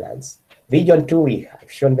small islands. Region 2 we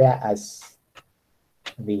have shown there as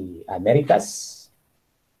the Americas,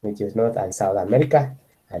 which is North and South America,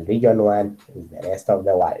 and region 1 is the rest of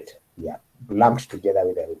the world. We are lumped together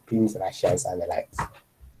with the Europeans, Russians, and the likes.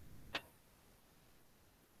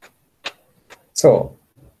 So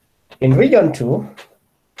in region 2,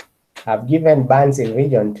 I've given bands in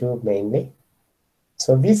region 2 mainly.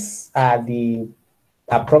 So these are the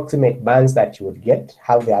approximate bands that you would get,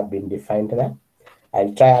 how they have been defined there.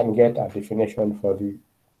 I'll try and get a definition for the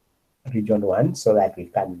region 1 so that we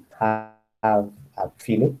can have a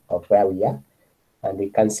feeling of where we are. And we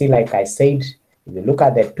can see, like I said, if you look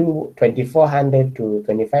at the 2400 to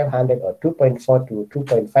 2500 or 2.4 to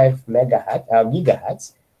 2.5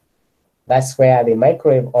 gigahertz, that's where the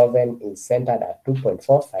microwave oven is centered at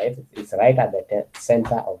 2.45. It's right at the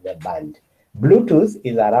center of the band. Bluetooth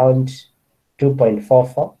is around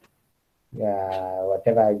 2.44,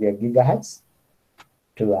 whatever your gigahertz,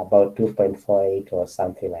 to about 2.48 or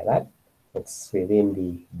something like that. It's within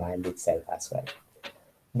the band itself as well.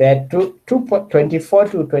 The 24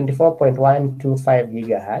 to 24.125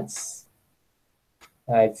 gigahertz,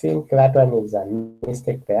 I think that one is a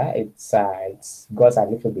mistake there. It goes a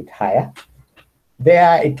little bit higher.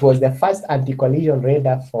 There, it was the first anti-collision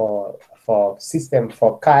radar for system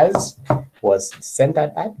for cars was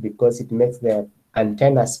centered at, because it makes the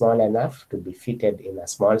antenna small enough to be fitted in a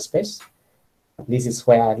small space. This is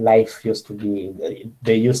where life used to be.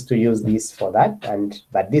 They used to use this for that,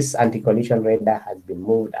 but this anti-collision radar has been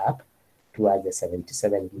moved up towards the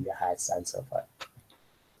 77 gigahertz and so forth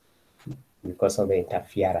because of the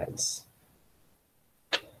interference.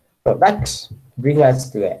 So that brings us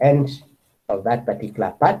to the end of that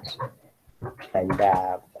particular part, and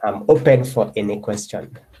I'm open for any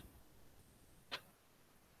question.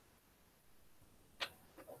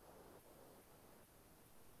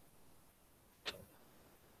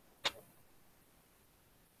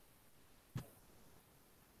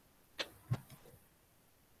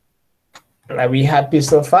 Are we happy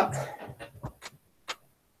so far?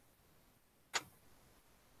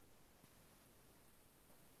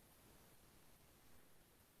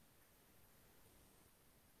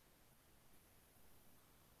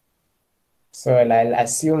 So I'll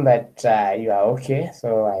assume that you are okay.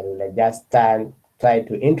 So I'll just try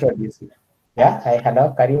to introduce you. Yeah, hi,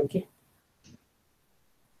 hello, karaoke.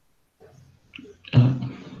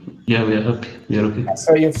 Yeah, we are happy. We are okay.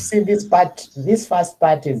 So you've seen this part. This first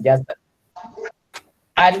part is just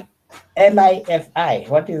an LIFI.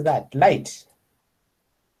 What is that? Light.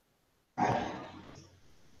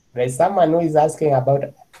 There's someone who is asking about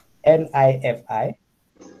LIFI.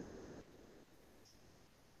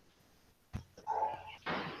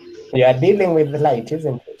 You are dealing with the light,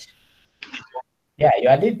 isn't it? Yeah, you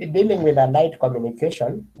are dealing with a light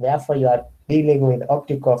communication. Therefore, you are dealing with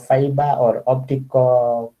optical fiber or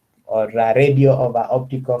optical or radio over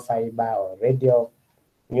optical fiber or radio,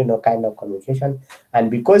 kind of communication.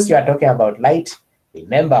 And because you are talking about light,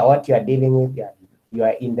 remember what you are dealing with. You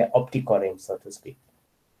are in the optical range, so to speak.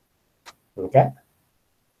 Okay.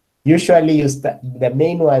 Usually, the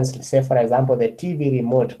main ones. Say, for example, the TV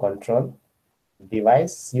remote control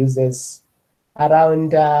device uses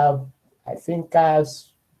around I think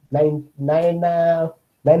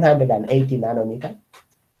 980 nanometer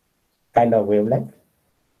kind of wavelength.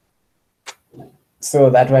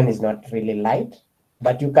 So that one is not really light,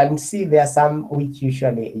 but you can see there are some which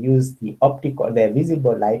usually use the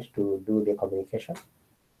visible light to do the communication,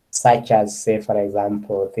 such as, say, for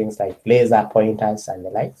example, things like laser pointers and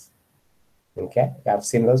the likes. Okay, you have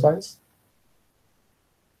seen those ones.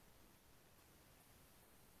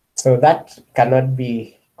 So that cannot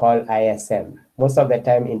be called ISM. Most of the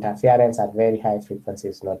time, interference at very high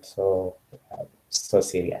frequencies is not so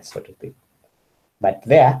serious, so to speak. But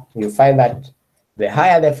there, you find that the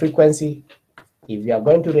higher the frequency, if you are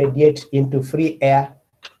going to radiate into free air,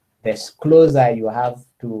 the closer you have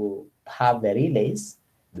to have the relays,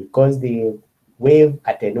 because the wave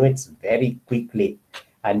attenuates very quickly.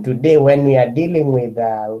 And today, when we are dealing with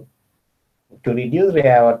to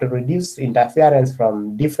reduce interference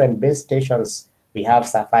from different base stations, we have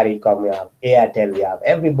Safaricom, we have Airtel, we have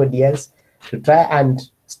everybody else. To try and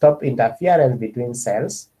stop interference between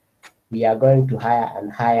cells, we are going to higher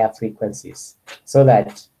and higher frequencies so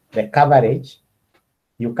that the coverage,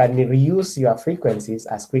 you can reuse your frequencies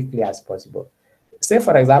as quickly as possible. Say,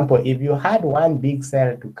 for example, if you had one big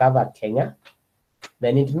cell to cover Kenya,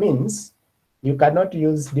 then it means you cannot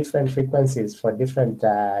use different frequencies for different,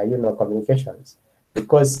 communications,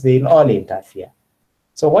 because they'll all interfere.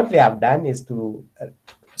 So what they have done is to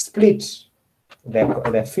split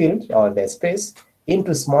the field or the space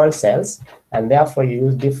into small cells, and therefore you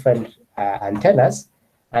use different antennas,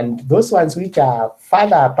 and those ones which are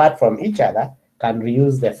farther apart from each other can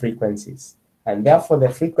reuse the frequencies, and therefore the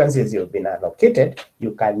frequencies you've been allocated,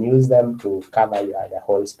 you can use them to cover the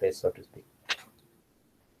whole space, so to speak.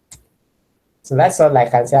 So that's all I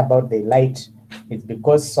can say about the light. It's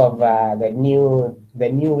because of the new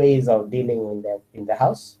ways of dealing in the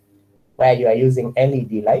house, where you are using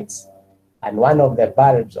LED lights, and one of the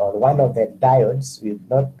bulbs or one of the diodes will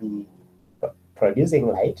not be producing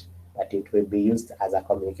light, but it will be used as a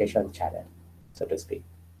communication channel, so to speak,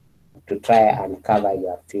 to try and cover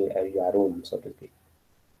your room, so to speak.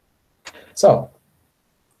 So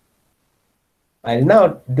I'll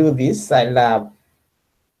now do this.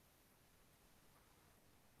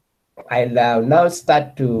 I'll now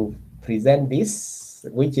start to present this,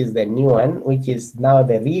 which is the new one, which is now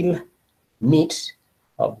the real meat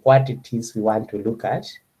of what it is we want to look at.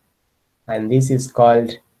 And this is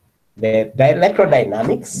called the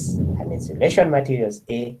electrodynamics and insulation materials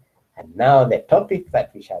A. And now the topic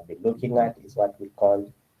that we shall be looking at is what we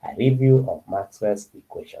call a review of Maxwell's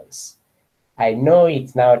equations. I know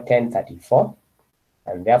it's now 10:34,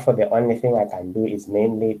 and therefore the only thing I can do is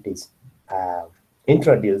mainly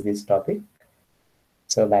introduce this topic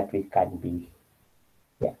so that we can be,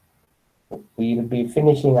 we'll be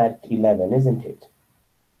finishing at 11, isn't it?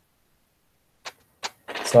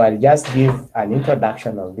 So I'll just give an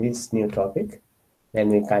introduction of this new topic, then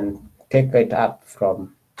we can take it up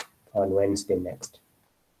from on Wednesday next.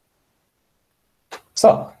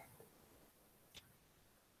 So,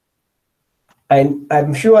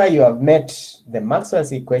 I'm sure you have met the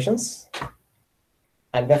Maxwell's equations.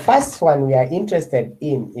 And the first one we are interested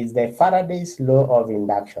in is the Faraday's law of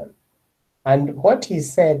induction. And what he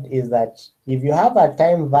said is that if you have a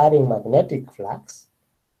time varying magnetic flux,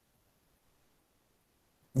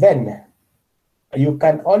 then you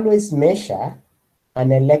can always measure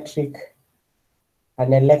an electric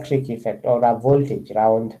effect or a voltage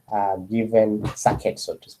around a given circuit,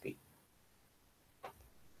 so to speak.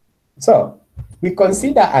 So we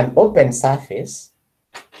consider an open surface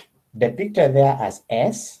depicted there as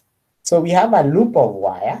S. So we have a loop of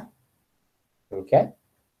wire, okay?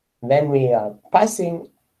 Then we are passing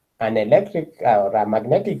an electric or a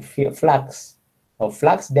magnetic flux of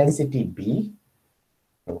flux density B,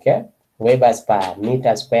 okay? Webers per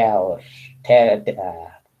meter square or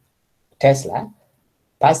Tesla,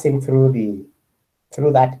 passing through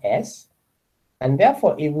that S. And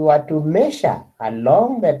therefore, if we were to measure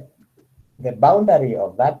along the boundary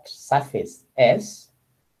of that surface S,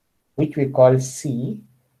 which we call C,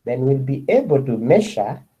 then we'll be able to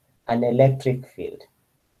measure an electric field,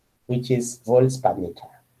 which is volts per meter.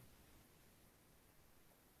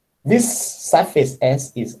 This surface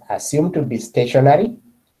S is assumed to be stationary,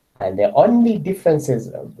 and the only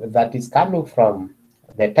differences that is coming from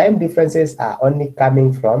the time differences are only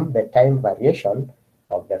coming from the time variation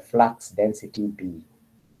of the flux density B.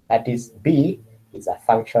 That is, B is a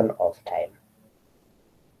function of time.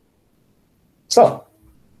 So,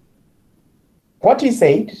 what he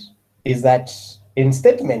said is that in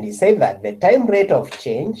statement, he said that the time rate of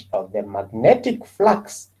change of the magnetic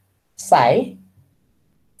flux psi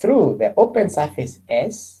through the open surface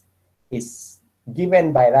S is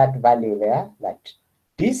given by that value there, that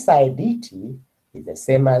d psi dt is the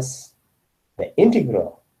same as the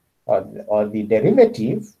integral or the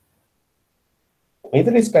derivative with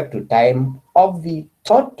respect to time of the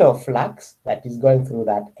total flux that is going through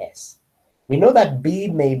that S. We know that B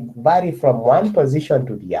may vary from one position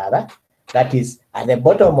to the other. That is, at the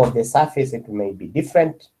bottom of the surface, it may be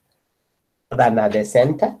different than at the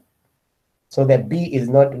center. So the B is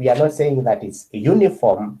not, we are not saying that it's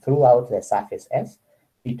uniform throughout the surface S.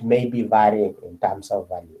 It may be varying in terms of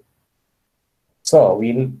value. So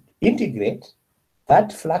we'll integrate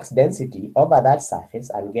that flux density over that surface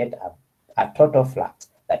and get a total flux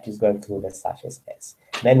that is going through the surface S.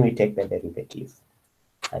 Then we take the derivative.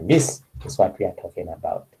 And this is what we are talking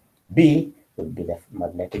about. B will be the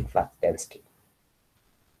magnetic flux density.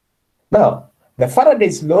 Now, the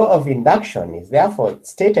Faraday's law of induction is therefore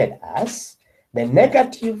stated as the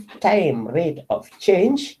negative time rate of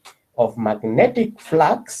change of magnetic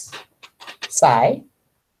flux psi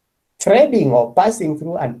threading or passing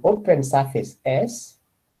through an open surface S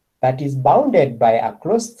that is bounded by a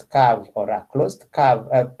closed curve or a closed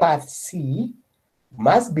curve path C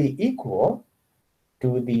must be equal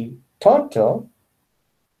to the total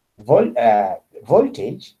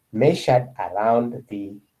voltage measured around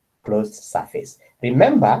the closed surface.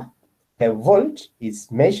 Remember, the volt is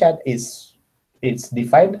measured, it's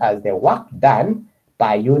defined as the work done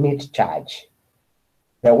per unit charge.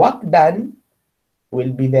 The work done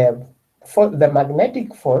will be the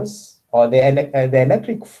magnetic force or the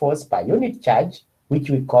electric force per unit charge, which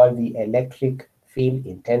we call the electric field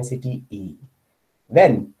intensity E.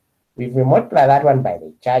 Then, if we multiply that one by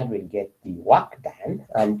the charge, we'll get the work done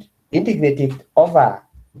and integrate it over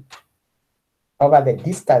the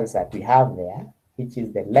distance that we have there, which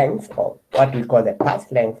is the length of what we call the path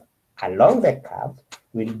length along the curve,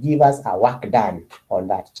 will give us a work done on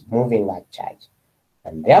that, moving that charge.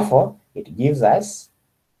 And therefore, it gives us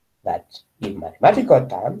that in mathematical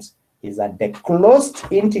terms is that the closed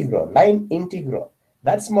integral, line integral,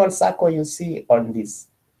 that small circle you see on this,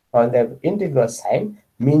 on the integral sign,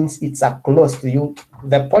 means it's a closed, you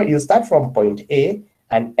start from point A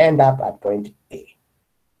and end up at point A.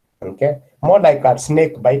 Okay, more like a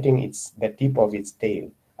snake biting the tip of its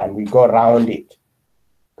tail, and we go around it.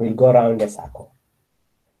 We go around the circle.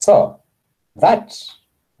 So that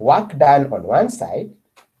work done on one side,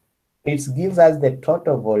 it gives us the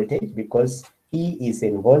total voltage because E is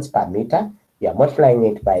in volts per meter. We are multiplying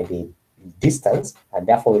it by the distance, and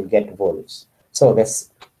therefore we get volts. So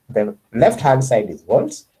the left-hand side is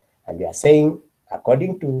volts, and we are saying,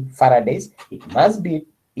 according to Faraday's, it must be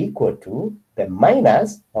equal to the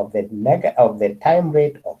minus of the time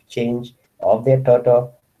rate of change of the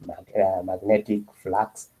total magnetic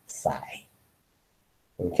flux psi.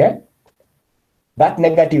 Okay? That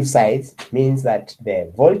negative side means that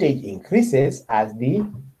the voltage increases as the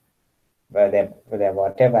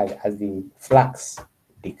flux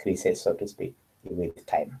decreases, so to speak, with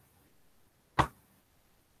time.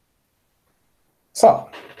 So,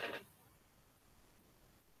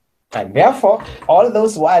 and therefore, all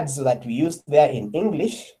those words that we used there in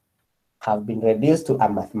English have been reduced to a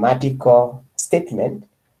mathematical statement,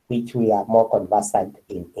 which we are more conversant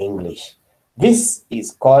in English. This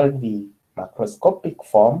is called the macroscopic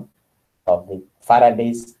form of the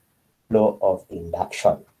Faraday's law of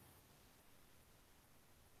induction.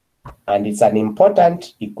 And it's an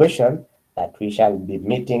important equation that we shall be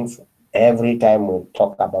meeting every time we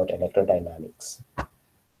talk about electrodynamics.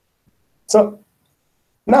 So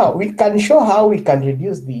now we can show how we can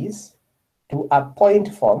reduce these to a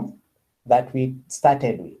point form that we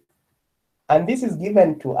started with. And this is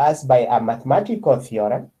given to us by a mathematical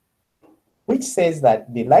theorem, which says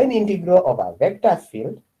that the line integral of a vector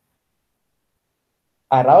field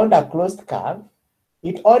around a closed curve,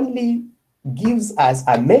 it only gives us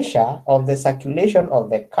a measure of the circulation of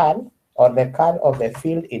the curve or the curve of the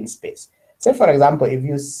field in space. Say, for example, if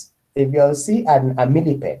you see a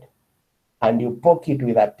millipede and you poke it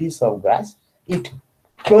with a piece of grass, it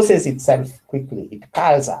closes itself quickly, it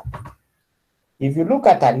curls up. If you look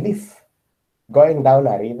at a leaf going down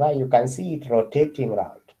a river, you can see it rotating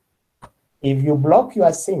around. if you block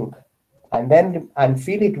your sink and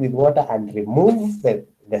fill it with water and remove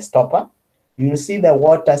the stopper, you will see the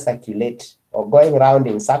water circulate or going around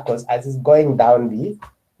in circles as it's going down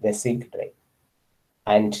the sink drain.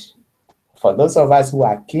 And for those of us who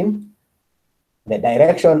are keen, the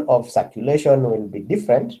direction of circulation will be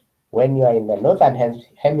different when you are in the northern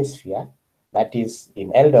hemisphere, that is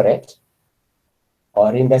in Eldoret,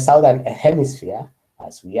 or in the southern hemisphere,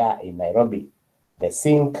 as we are in Nairobi. The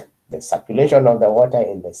circulation of the water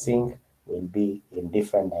in the sink will be in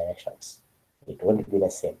different directions. It won't be the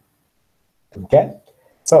same. Okay?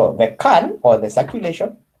 So the curl or the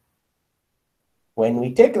circulation, when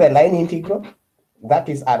we take the line integral, that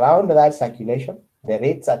is around that circulation, the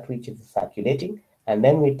rates at which it is circulating, and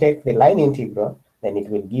then we take the line integral, then it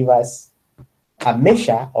will give us a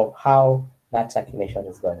measure of how that circulation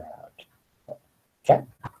is going around. Okay?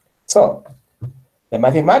 So the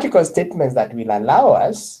mathematical statements that will allow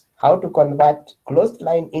us how to convert closed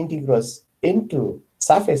line integrals into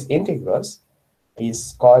surface integrals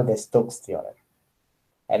is called the Stokes theorem.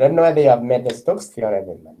 I don't know whether you have met the Stokes theorem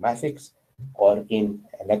in mathematics or in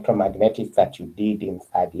electromagnetics that you did in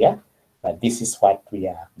third year, but this is what we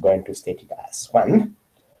are going to state it as. One,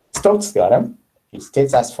 Stokes theorem, it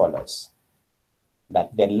states as follows,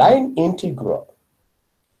 that the line integral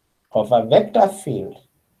of a vector field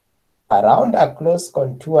around a closed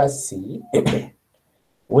contour C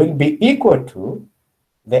will be equal to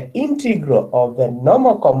the integral of the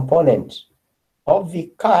normal component of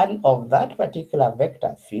the curl of that particular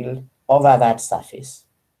vector field over that surface,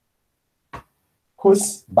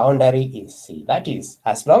 whose boundary is C. That is,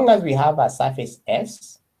 as long as we have a surface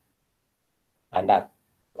S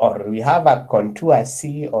or we have a contour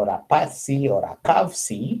C or a path C or a curve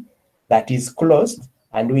C that is closed,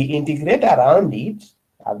 and we integrate around it,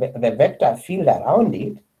 the vector field around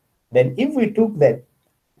it, then if we took the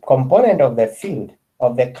component of the field,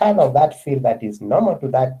 of the curl of that field that is normal to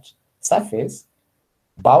that surface,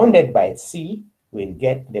 bounded by C, we'll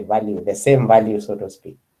get the value, the same value, so to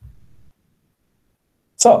speak.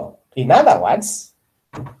 So, in other words,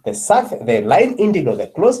 the line integral, the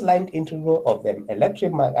closed line integral of the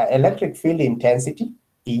electric field intensity,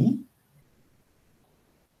 E,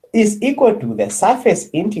 is equal to the surface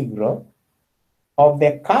integral of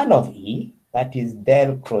the curl of E, that is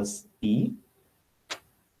del cross E,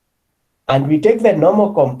 and we take the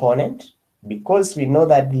normal component because we know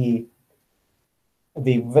that the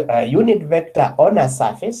unit vector on a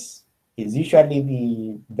surface is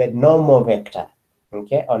usually the normal vector,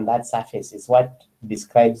 okay, on that surface is what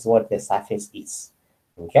describes what the surface is,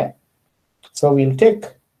 okay? So we'll take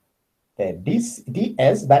the ds,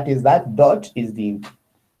 that is that dot is the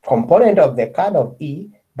component of the curl of E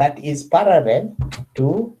that is parallel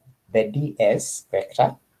to the ds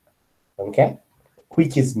vector, okay,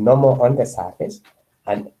 which is normal on the surface,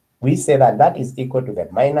 and we say that that is equal to the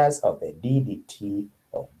minus of the d dt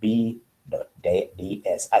of b dot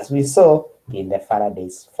ds, as we saw in the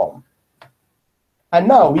Faraday's form. And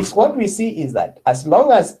now what we see is that as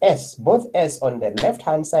long as S, both S on the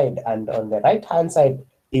left-hand side and on the right-hand side,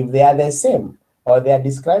 if they are the same, or they are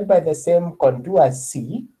described by the same contour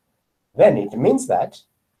C, then it means that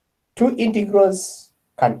two integrals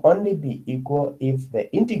can only be equal if the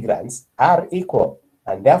integrands are equal.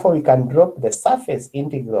 And therefore, we can drop the surface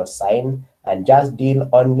integral sign and just deal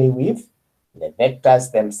only with the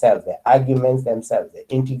vectors themselves, the arguments themselves, the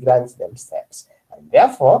integrands themselves. And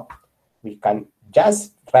therefore, we can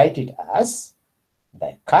just write it as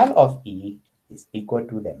the curl of E is equal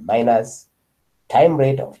to the minus time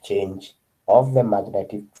rate of change of the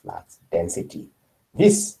magnetic flux density.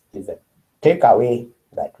 This is a takeaway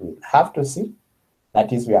that we have to see.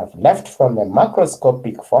 That is, we have left from the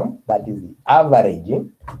macroscopic form, that is the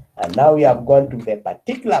averaging, and now we have gone to the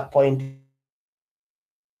particular point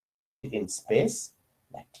in space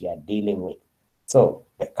that we are dealing with. So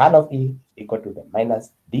the curl of E is equal to the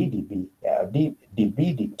minus dB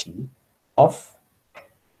dt of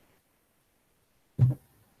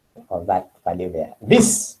that value there.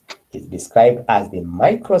 This is described as the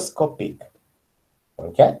microscopic,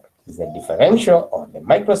 okay, is the differential or the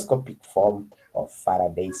microscopic form of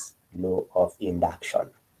Faraday's law of induction.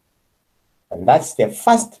 And that's the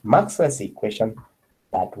first Maxwell's equation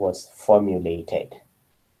that was formulated.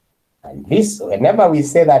 And this, whenever we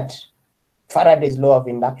say that Faraday's law of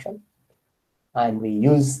induction, and we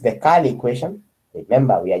use the curl equation,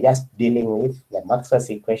 remember we are just dealing with the Maxwell's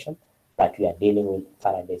equation, but we are dealing with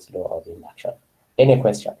Faraday's law of induction. Any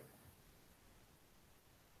question?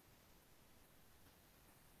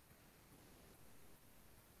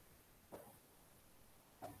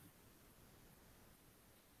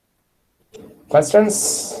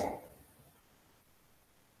 Questions?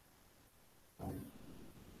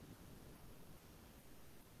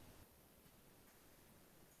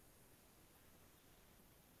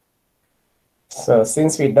 So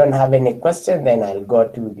since we don't have any question, then I'll go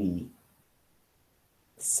to the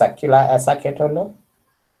circular circuit law.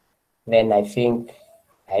 Then I think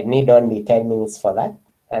I need only 10 minutes for that,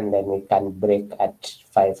 and then we can break at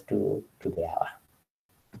 5 to the hour.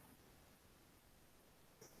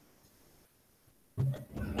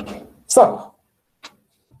 So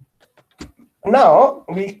now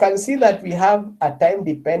we can see that we have a time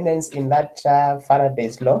dependence in that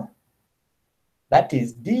Faraday's law. That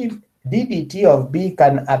is ddt of B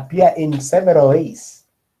can appear in several ways.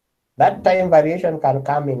 That time variation can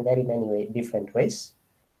come in very many different ways.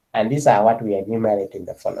 And these are what we enumerate in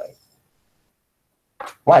the following.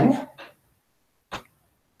 1,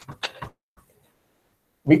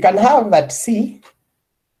 we can have that C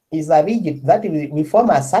is a rigid, that we form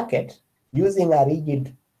a circuit using a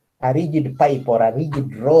rigid pipe or a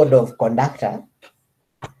rigid rod of conductor,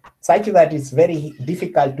 such that it's very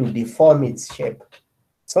difficult to deform its shape,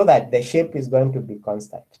 so that the shape is going to be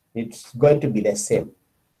constant. It's going to be the same,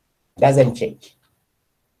 doesn't change.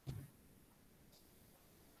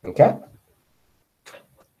 Okay.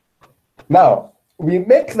 Now we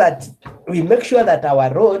make sure that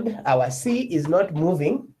our rod, our C, is not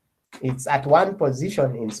moving. It's at one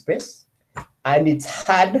position in space, and it's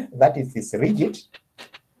hard, that is, it's rigid.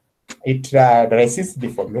 It resists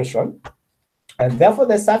deformation, and therefore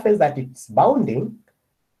the surface that it's bounding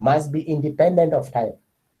must be independent of time.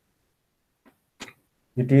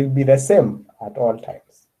 It will be the same at all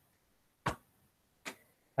times.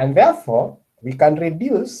 And therefore, we can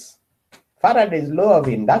reduce Faraday's law of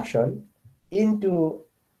induction into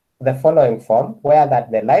the following form, where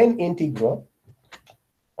that the line integral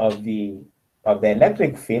of the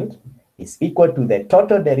electric field is equal to the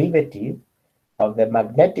total derivative of the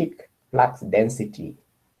magnetic flux density,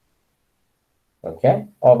 okay,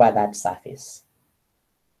 over that surface.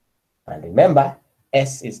 And remember,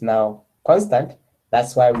 S is now constant.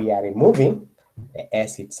 That's why we are removing the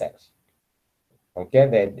S itself. Okay,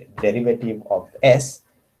 the derivative of S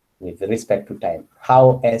with respect to time,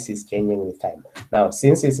 how S is changing with time. Now,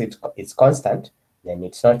 since it's constant, then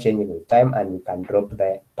it's not changing with time, and we can drop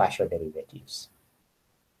the partial derivatives.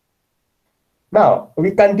 Now,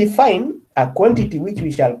 we can define a quantity which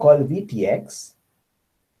we shall call Vtx,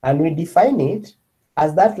 and we define it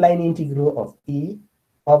as that line integral of E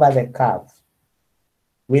over the curve.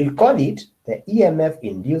 We'll call it the EMF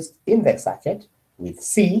induced in the circuit with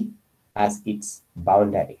C as its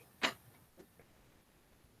boundary.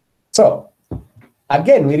 So,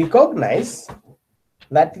 again, we recognize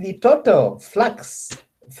that the total flux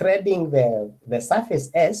threading the surface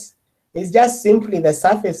S is just simply the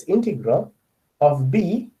surface integral of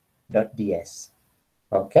B dot ds.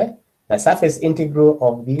 Okay? The surface integral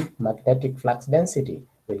of the magnetic flux density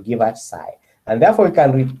will give us psi. And therefore, we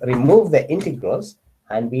can remove the integrals,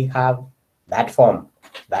 and we have that form,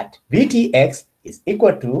 that Vtx is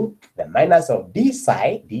equal to the minus of d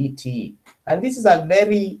psi dt. And this is a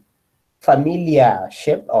very familiar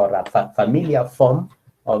shape, or a familiar form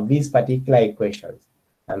of these particular equations.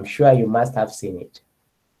 I'm sure you must have seen it.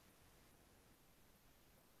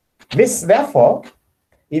 This, therefore,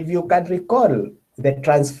 if you can recall the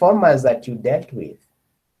transformers that you dealt with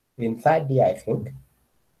in third year, I think,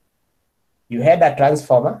 you had a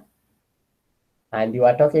transformer, and you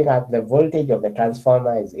are talking about the voltage of the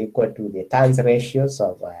transformer is equal to the turns ratios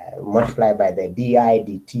of multiplied by the di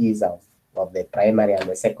dt's of the primary and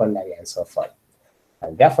the secondary and so forth.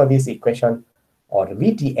 And therefore, this equation, or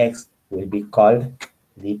Vtx, will be called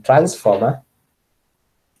the transformer.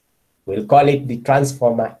 We'll call it the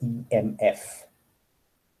transformer EMF.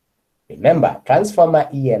 Remember, transformer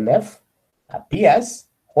EMF appears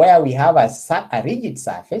where we have a rigid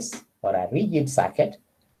surface or a rigid circuit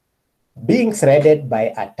being threaded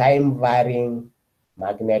by a time-varying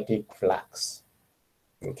magnetic flux.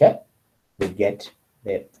 Okay, we get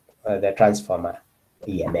the transformer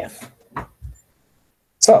EMF.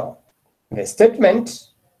 So the statement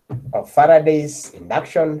of Faraday's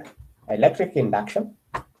induction, electric induction,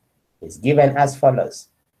 is given as follows.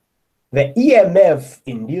 The EMF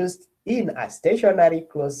induced in a stationary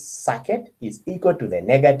closed circuit is equal to the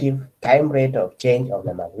negative time rate of change of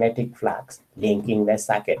the magnetic flux linking the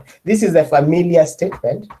circuit. This is a familiar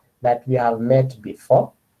statement that we have met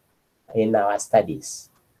before in our studies.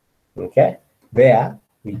 Okay, there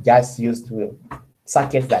we just used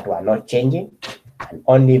circuits that were not changing, and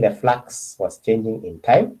only the flux was changing in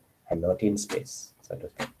time and not in space, so to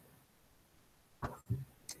speak.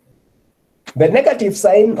 The negative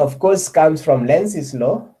sign, of course, comes from Lenz's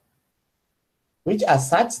law, which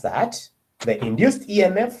asserts that the induced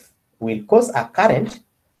EMF will cause a current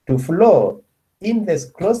to flow in this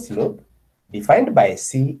closed loop defined by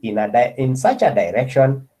C in such a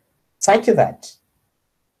direction such that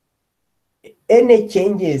any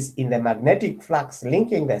changes in the magnetic flux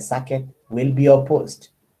linking the circuit will be opposed.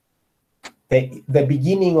 The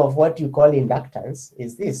beginning of what you call inductance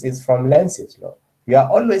is from Lenz's law. You are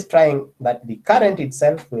always trying that the current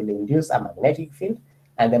itself will induce a magnetic field,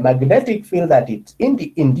 and the magnetic field that it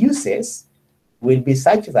induces will be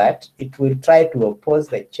such that it will try to oppose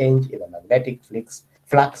the change in the magnetic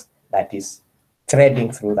flux that is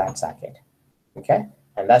threading through that circuit. Okay,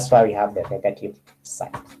 and that's why we have the negative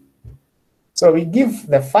side. So we give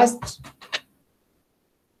the first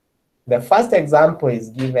example is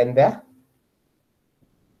given there.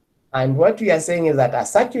 And what we are saying is that a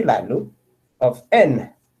circular loop of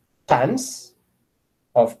n turns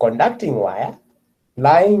of conducting wire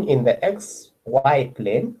lying in the XY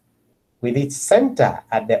plane with its center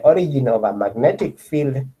at the origin of a magnetic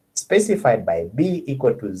field specified by B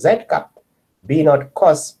equal to Z cap B naught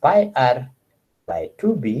cos pi r by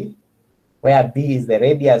 2B, where B is the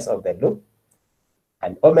radius of the loop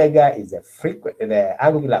and omega is the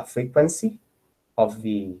angular frequency of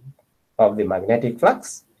the magnetic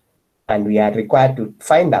flux. And we are required to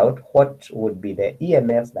find out what would be the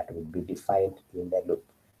EMF that would be defined in the loop.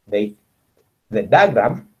 The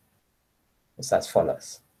diagram is as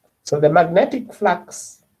follows. So the magnetic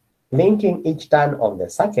flux linking each turn of the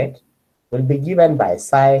circuit will be given by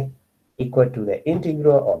psi equal to the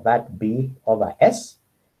integral of that B over S.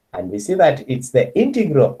 And we see that it's the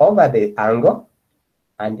integral over the angle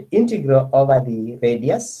and integral over the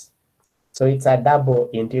radius. So it's a double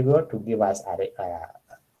integral to give us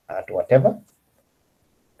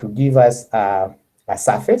to give us a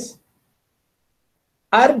surface.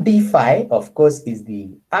 R d phi, of course, is the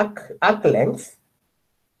arc length,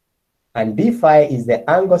 and d phi is the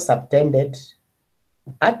angle subtended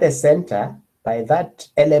at the center by that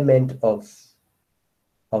element of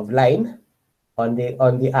line on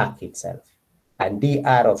the arc itself. And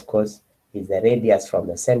dr, of course, is the radius from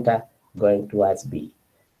the center going towards B.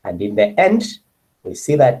 And in the end, we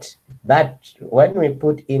see that when we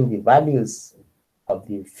put in the values of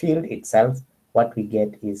the field itself, what we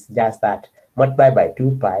get is just that multiplied by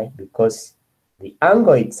 2 pi, because the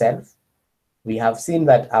angle itself, we have seen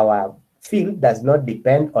that our field does not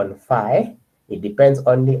depend on phi, it depends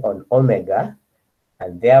only on omega,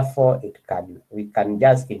 and therefore we can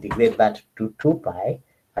just integrate that to 2 pi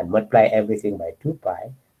and multiply everything by 2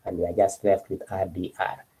 pi, and we are just left with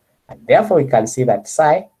rdr. And therefore we can see that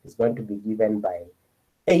psi is going to be given by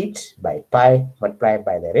 8 by pi multiplied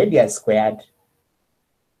by the radius squared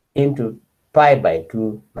into pi by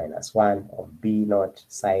 2 minus 1 of B naught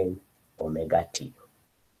sine omega t.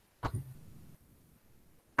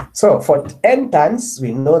 So for n turns,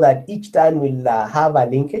 we know that each turn will have a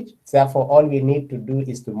linkage. Therefore, all we need to do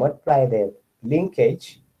is to multiply the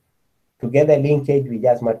linkage. To get the linkage, we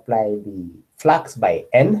just multiply the flux by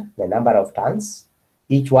n, the number of turns.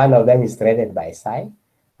 Each one of them is threaded by psi,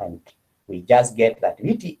 and we just get that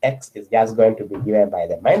Vtx is just going to be given by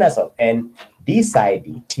the minus of n d psi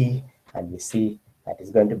dt, and we see that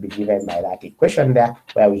is going to be given by that equation there,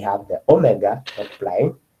 where we have the omega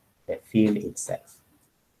multiplying the field itself.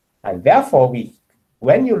 And therefore,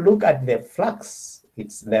 when you look at the flux,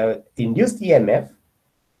 it's the induced EMF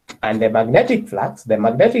and the magnetic flux. The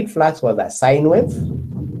magnetic flux was a sine wave,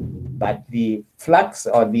 but the flux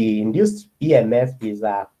or the induced EMF is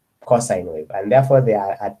a cosine wave, and therefore they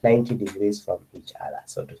are at 90 degrees from each other,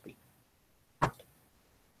 so to speak.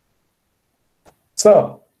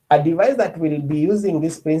 So a device that will be using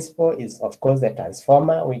this principle is, of course, the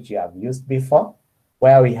transformer, which you have used before,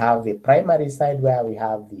 where we have the primary side, where we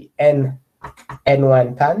have the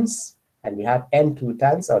N1 turns, and we have N2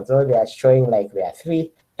 turns, although they are showing like there are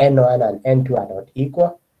 3, N1 and N2 are not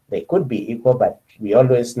equal. They could be equal, but we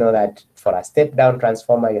always know that for a step-down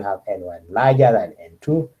transformer, you have N1 larger than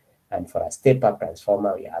N2, and for a step-up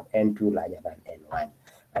transformer, we have N2 larger than N1.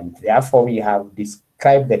 And therefore, we have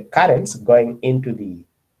described the currents going into the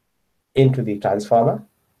transformer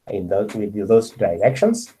with those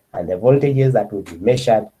directions, and the voltages that will be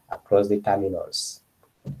measured across the terminals.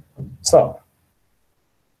 So,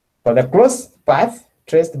 for the closed path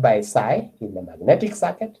traced by psi in the magnetic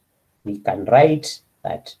circuit, we can write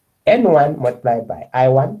that N1 multiplied by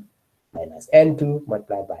I1 minus N2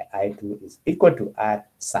 multiplied by I2 is equal to R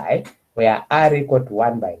psi, where R equal to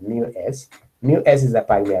 1 by mu S. Mu S is the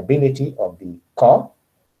permeability of the core,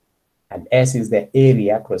 and S is the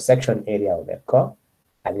area, cross-section area of the core,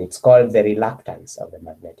 and it's called the reluctance of the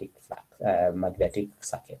magnetic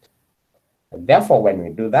circuit. And therefore, when we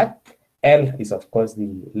do that, L is, of course,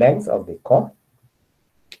 the length of the core,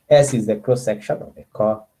 S is the cross-section of the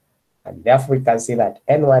core, And therefore, we can see that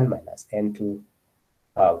N1 minus N2,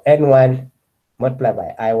 N1 multiplied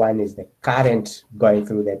by I1 is the current going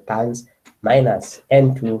through the turns, minus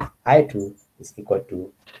N2, I2 is equal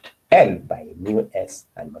to L by mu S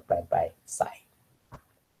and multiplied by psi.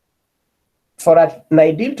 For an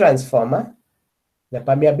ideal transformer, the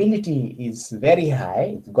permeability is very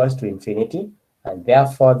high, it goes to infinity, and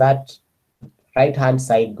therefore that right-hand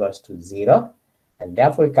side goes to 0. And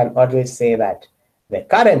therefore, we can always say that the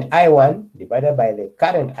current I1 divided by the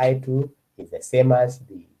current I2 is the same as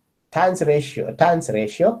the turns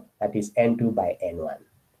ratio, that is N2 by N1.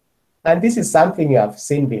 And this is something you have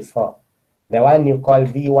seen before. The one you call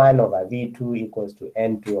V1 over V2 equals to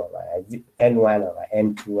N2 over N1 over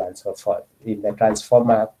N2 and so forth in the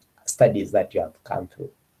transformer studies that you have come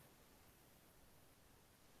through.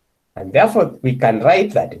 And therefore, we can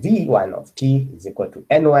write that V1 of t is equal to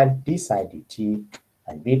N1 d psi dt,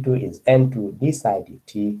 and V2 is N2 d psi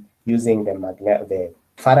dt using the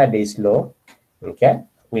Faraday's law, okay,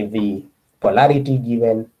 with the polarity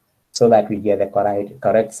given so that we get the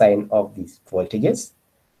correct sign of these voltages.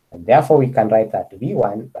 And therefore, we can write that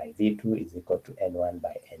V1 by V2 is equal to N1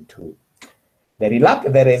 by N2.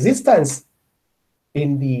 The resistance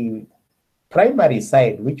in the primary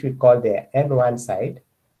side, which we call the N1 side,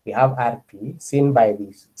 we have Rp seen by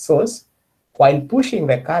the source, while pushing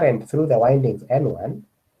the current through the windings N1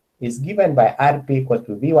 is given by Rp equal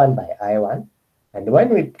to V1 by I1. And when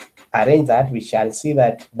we arrange that, we shall see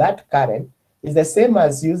that that current is the same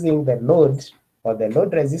as using the load or the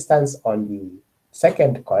load resistance on the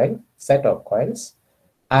second coil, set of coils,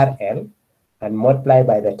 RL, and multiply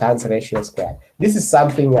by the turns ratio squared. This is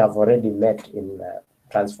something I've already met in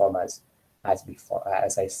transformers as before,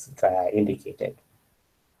 as I indicated.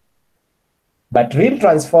 But real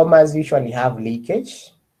transformers usually have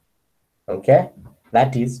leakage, okay?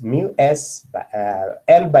 That is mu s,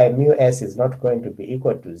 L by mu s is not going to be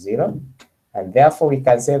equal to 0. And therefore, we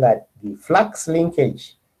can say that the flux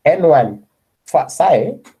linkage N1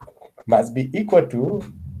 psi must be equal to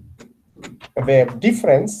the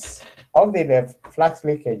difference of the flux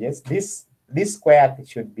linkages. This square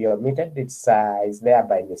should be omitted. It's is there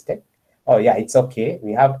by mistake. Oh yeah, it's okay.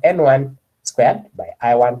 We have N1 squared by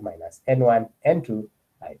I1 minus N1 N2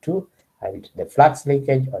 by 2, and the flux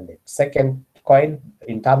linkage on the second coil,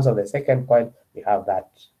 in terms of the second coil, we have that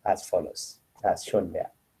as follows, as shown there.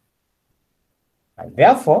 And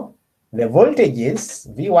therefore, the voltages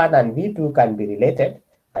V1 and V2 can be related,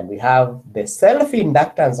 and we have the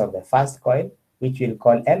self-inductance of the first coil, which we'll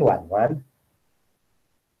call L11,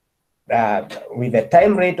 with the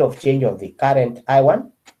time rate of change of the current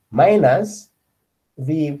I1 minus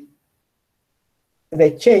the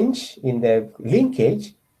change in the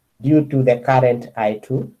linkage due to the current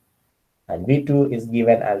I2, and V2 is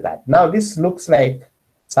given as that. Now this looks like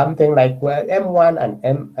something like, well, M1 and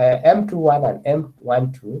M21 and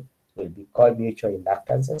M12 will be called mutual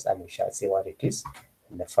inductances, and we shall see what it is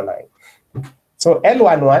in the following. So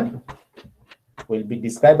L11 will be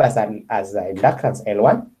described as inductance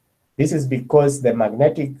L1. This is because the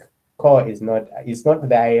magnetic core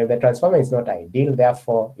the transformer is not ideal,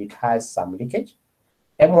 therefore it has some leakage.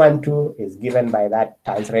 M12 is given by that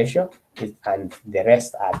turns ratio, and the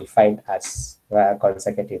rest are defined as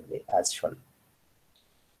consecutively as shown.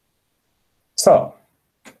 So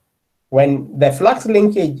when the flux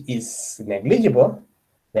linkage is negligible,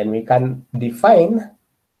 then we can define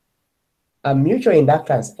a mutual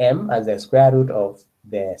inductance M as the square root of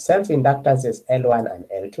the self-inductances L1 and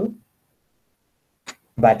L2.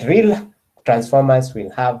 But real transformers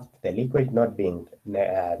will have the leakage not being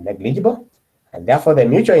negligible, and therefore the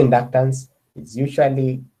mutual inductance is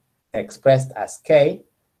usually expressed as K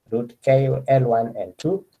root K L1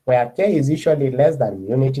 L2, where K is usually less than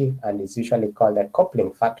unity and is usually called a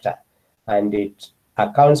coupling factor, and it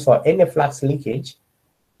accounts for any flux leakage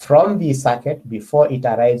from the circuit before it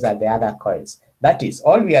arrives at the other coils. That is,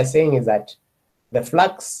 all we are saying is that the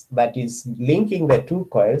flux that is linking the two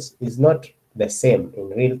coils is not the same in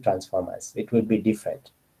real transformers. It will be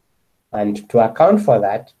different. And to account for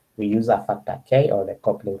that, we use a factor K, or the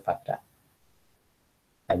coupling factor.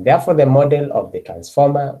 And therefore, the model of the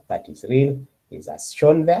transformer that is real is as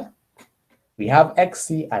shown there. We have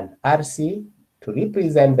XC and RC to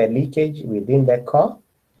represent the leakage within the core.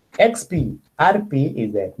 XP,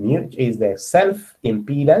 RP is the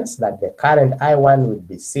self-impedance that the current I1 would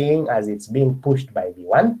be seeing as it's being pushed by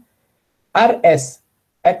V1. RS,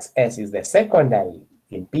 XS is the secondary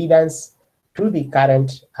impedance to the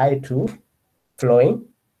current I2 flowing.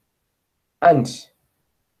 And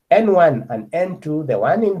N1 and N2, the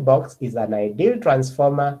one in box, is an ideal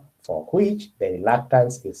transformer for which the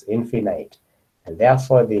reluctance is infinite. and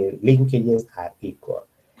therefore the linkages are equal.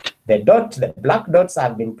 The black dots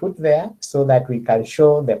have been put there so that we can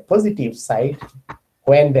show the positive side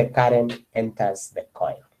when the current enters the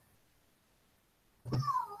coil.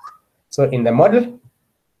 So in the model,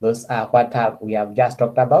 those are what we have just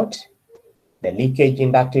talked about: the leakage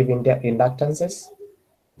inductive inductances,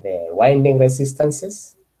 the winding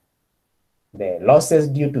resistances, the losses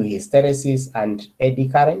due to hysteresis and eddy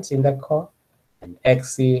currents in the core, and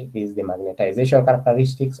XC is the magnetization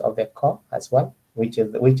characteristics of the core as well, which are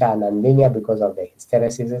nonlinear because of the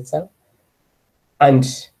hysteresis itself. And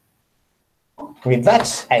with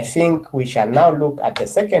that, I think we shall now look at the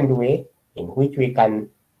second way in which we can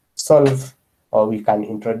solve, or we can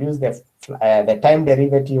introduce the time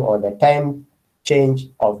derivative or the time change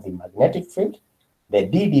of the magnetic field, the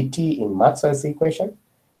ddt in Maxwell's equation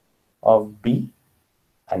of B,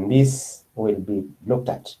 and this will be looked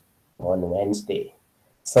at on Wednesday.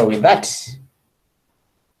 So with that,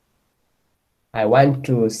 I want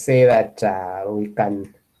to say that we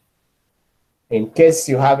can, in case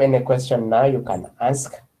you have any question now, you can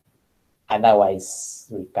ask. Otherwise,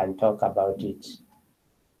 we can talk about it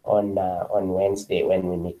on Wednesday when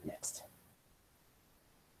we meet next.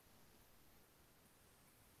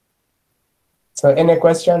 So any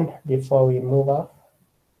question before we move on?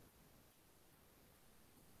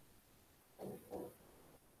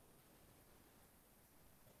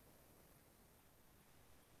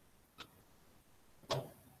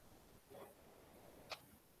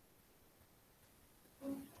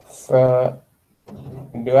 So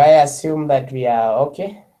do I assume that we are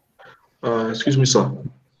okay? Excuse me, sir.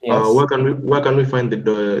 Yes. Where can we find the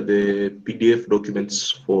PDF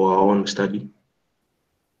documents for our own study?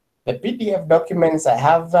 The PDF documents I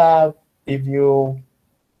have, if you,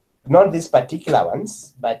 not these particular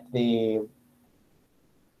ones, but you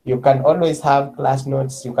can always have class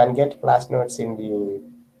notes. You can get class notes in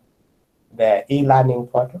the e-learning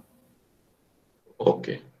portal.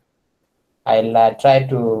 Okay. I'll try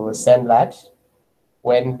to send that.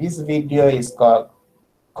 When this video is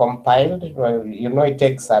compiled, well, you know, it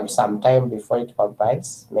takes some time before it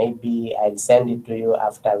compiles. Maybe I'll send it to you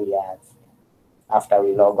after we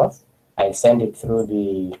log off. I'll send it through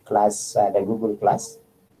the class, the Google Class.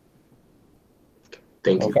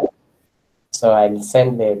 Thank you. So I'll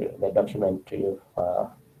send the document to you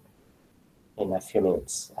in a few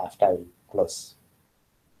minutes after we close.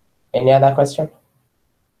 Any other question?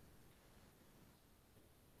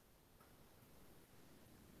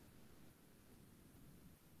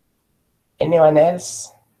 Anyone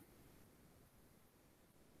else?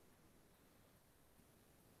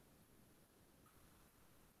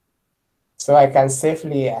 So I can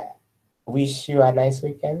safely wish you a nice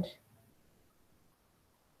weekend.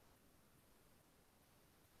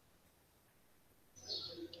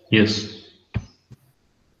 Yes.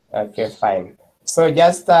 Okay, fine. So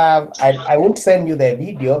just, I won't send you the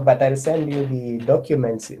video, but I'll send you the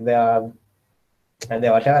documents, the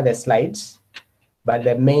whatever the slides, but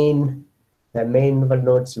the main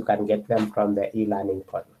notes, you can get them from the e-learning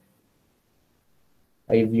portal.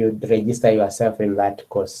 If you register yourself in that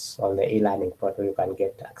course on the e-learning portal, you can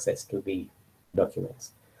get access to the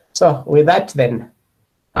documents. So with that, then,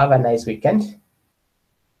 have a nice weekend.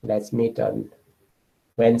 Let's meet on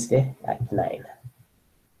Wednesday at 9.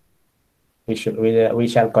 We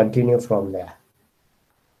shall continue from there.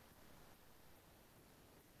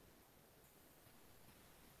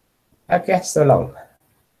 Okay, so long.